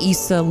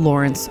 Issa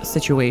Lawrence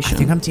situation. I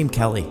think I'm Team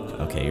Kelly.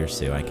 Okay, you're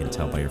Sue. I can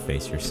tell by your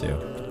face you're Sue.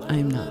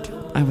 I'm not.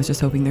 I was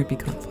just hoping there'd be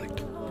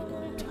conflict.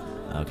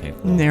 Okay.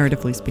 Cool.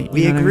 Narratively speaking.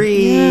 We you know what I agree.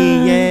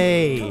 mean? Yeah.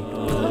 Yay.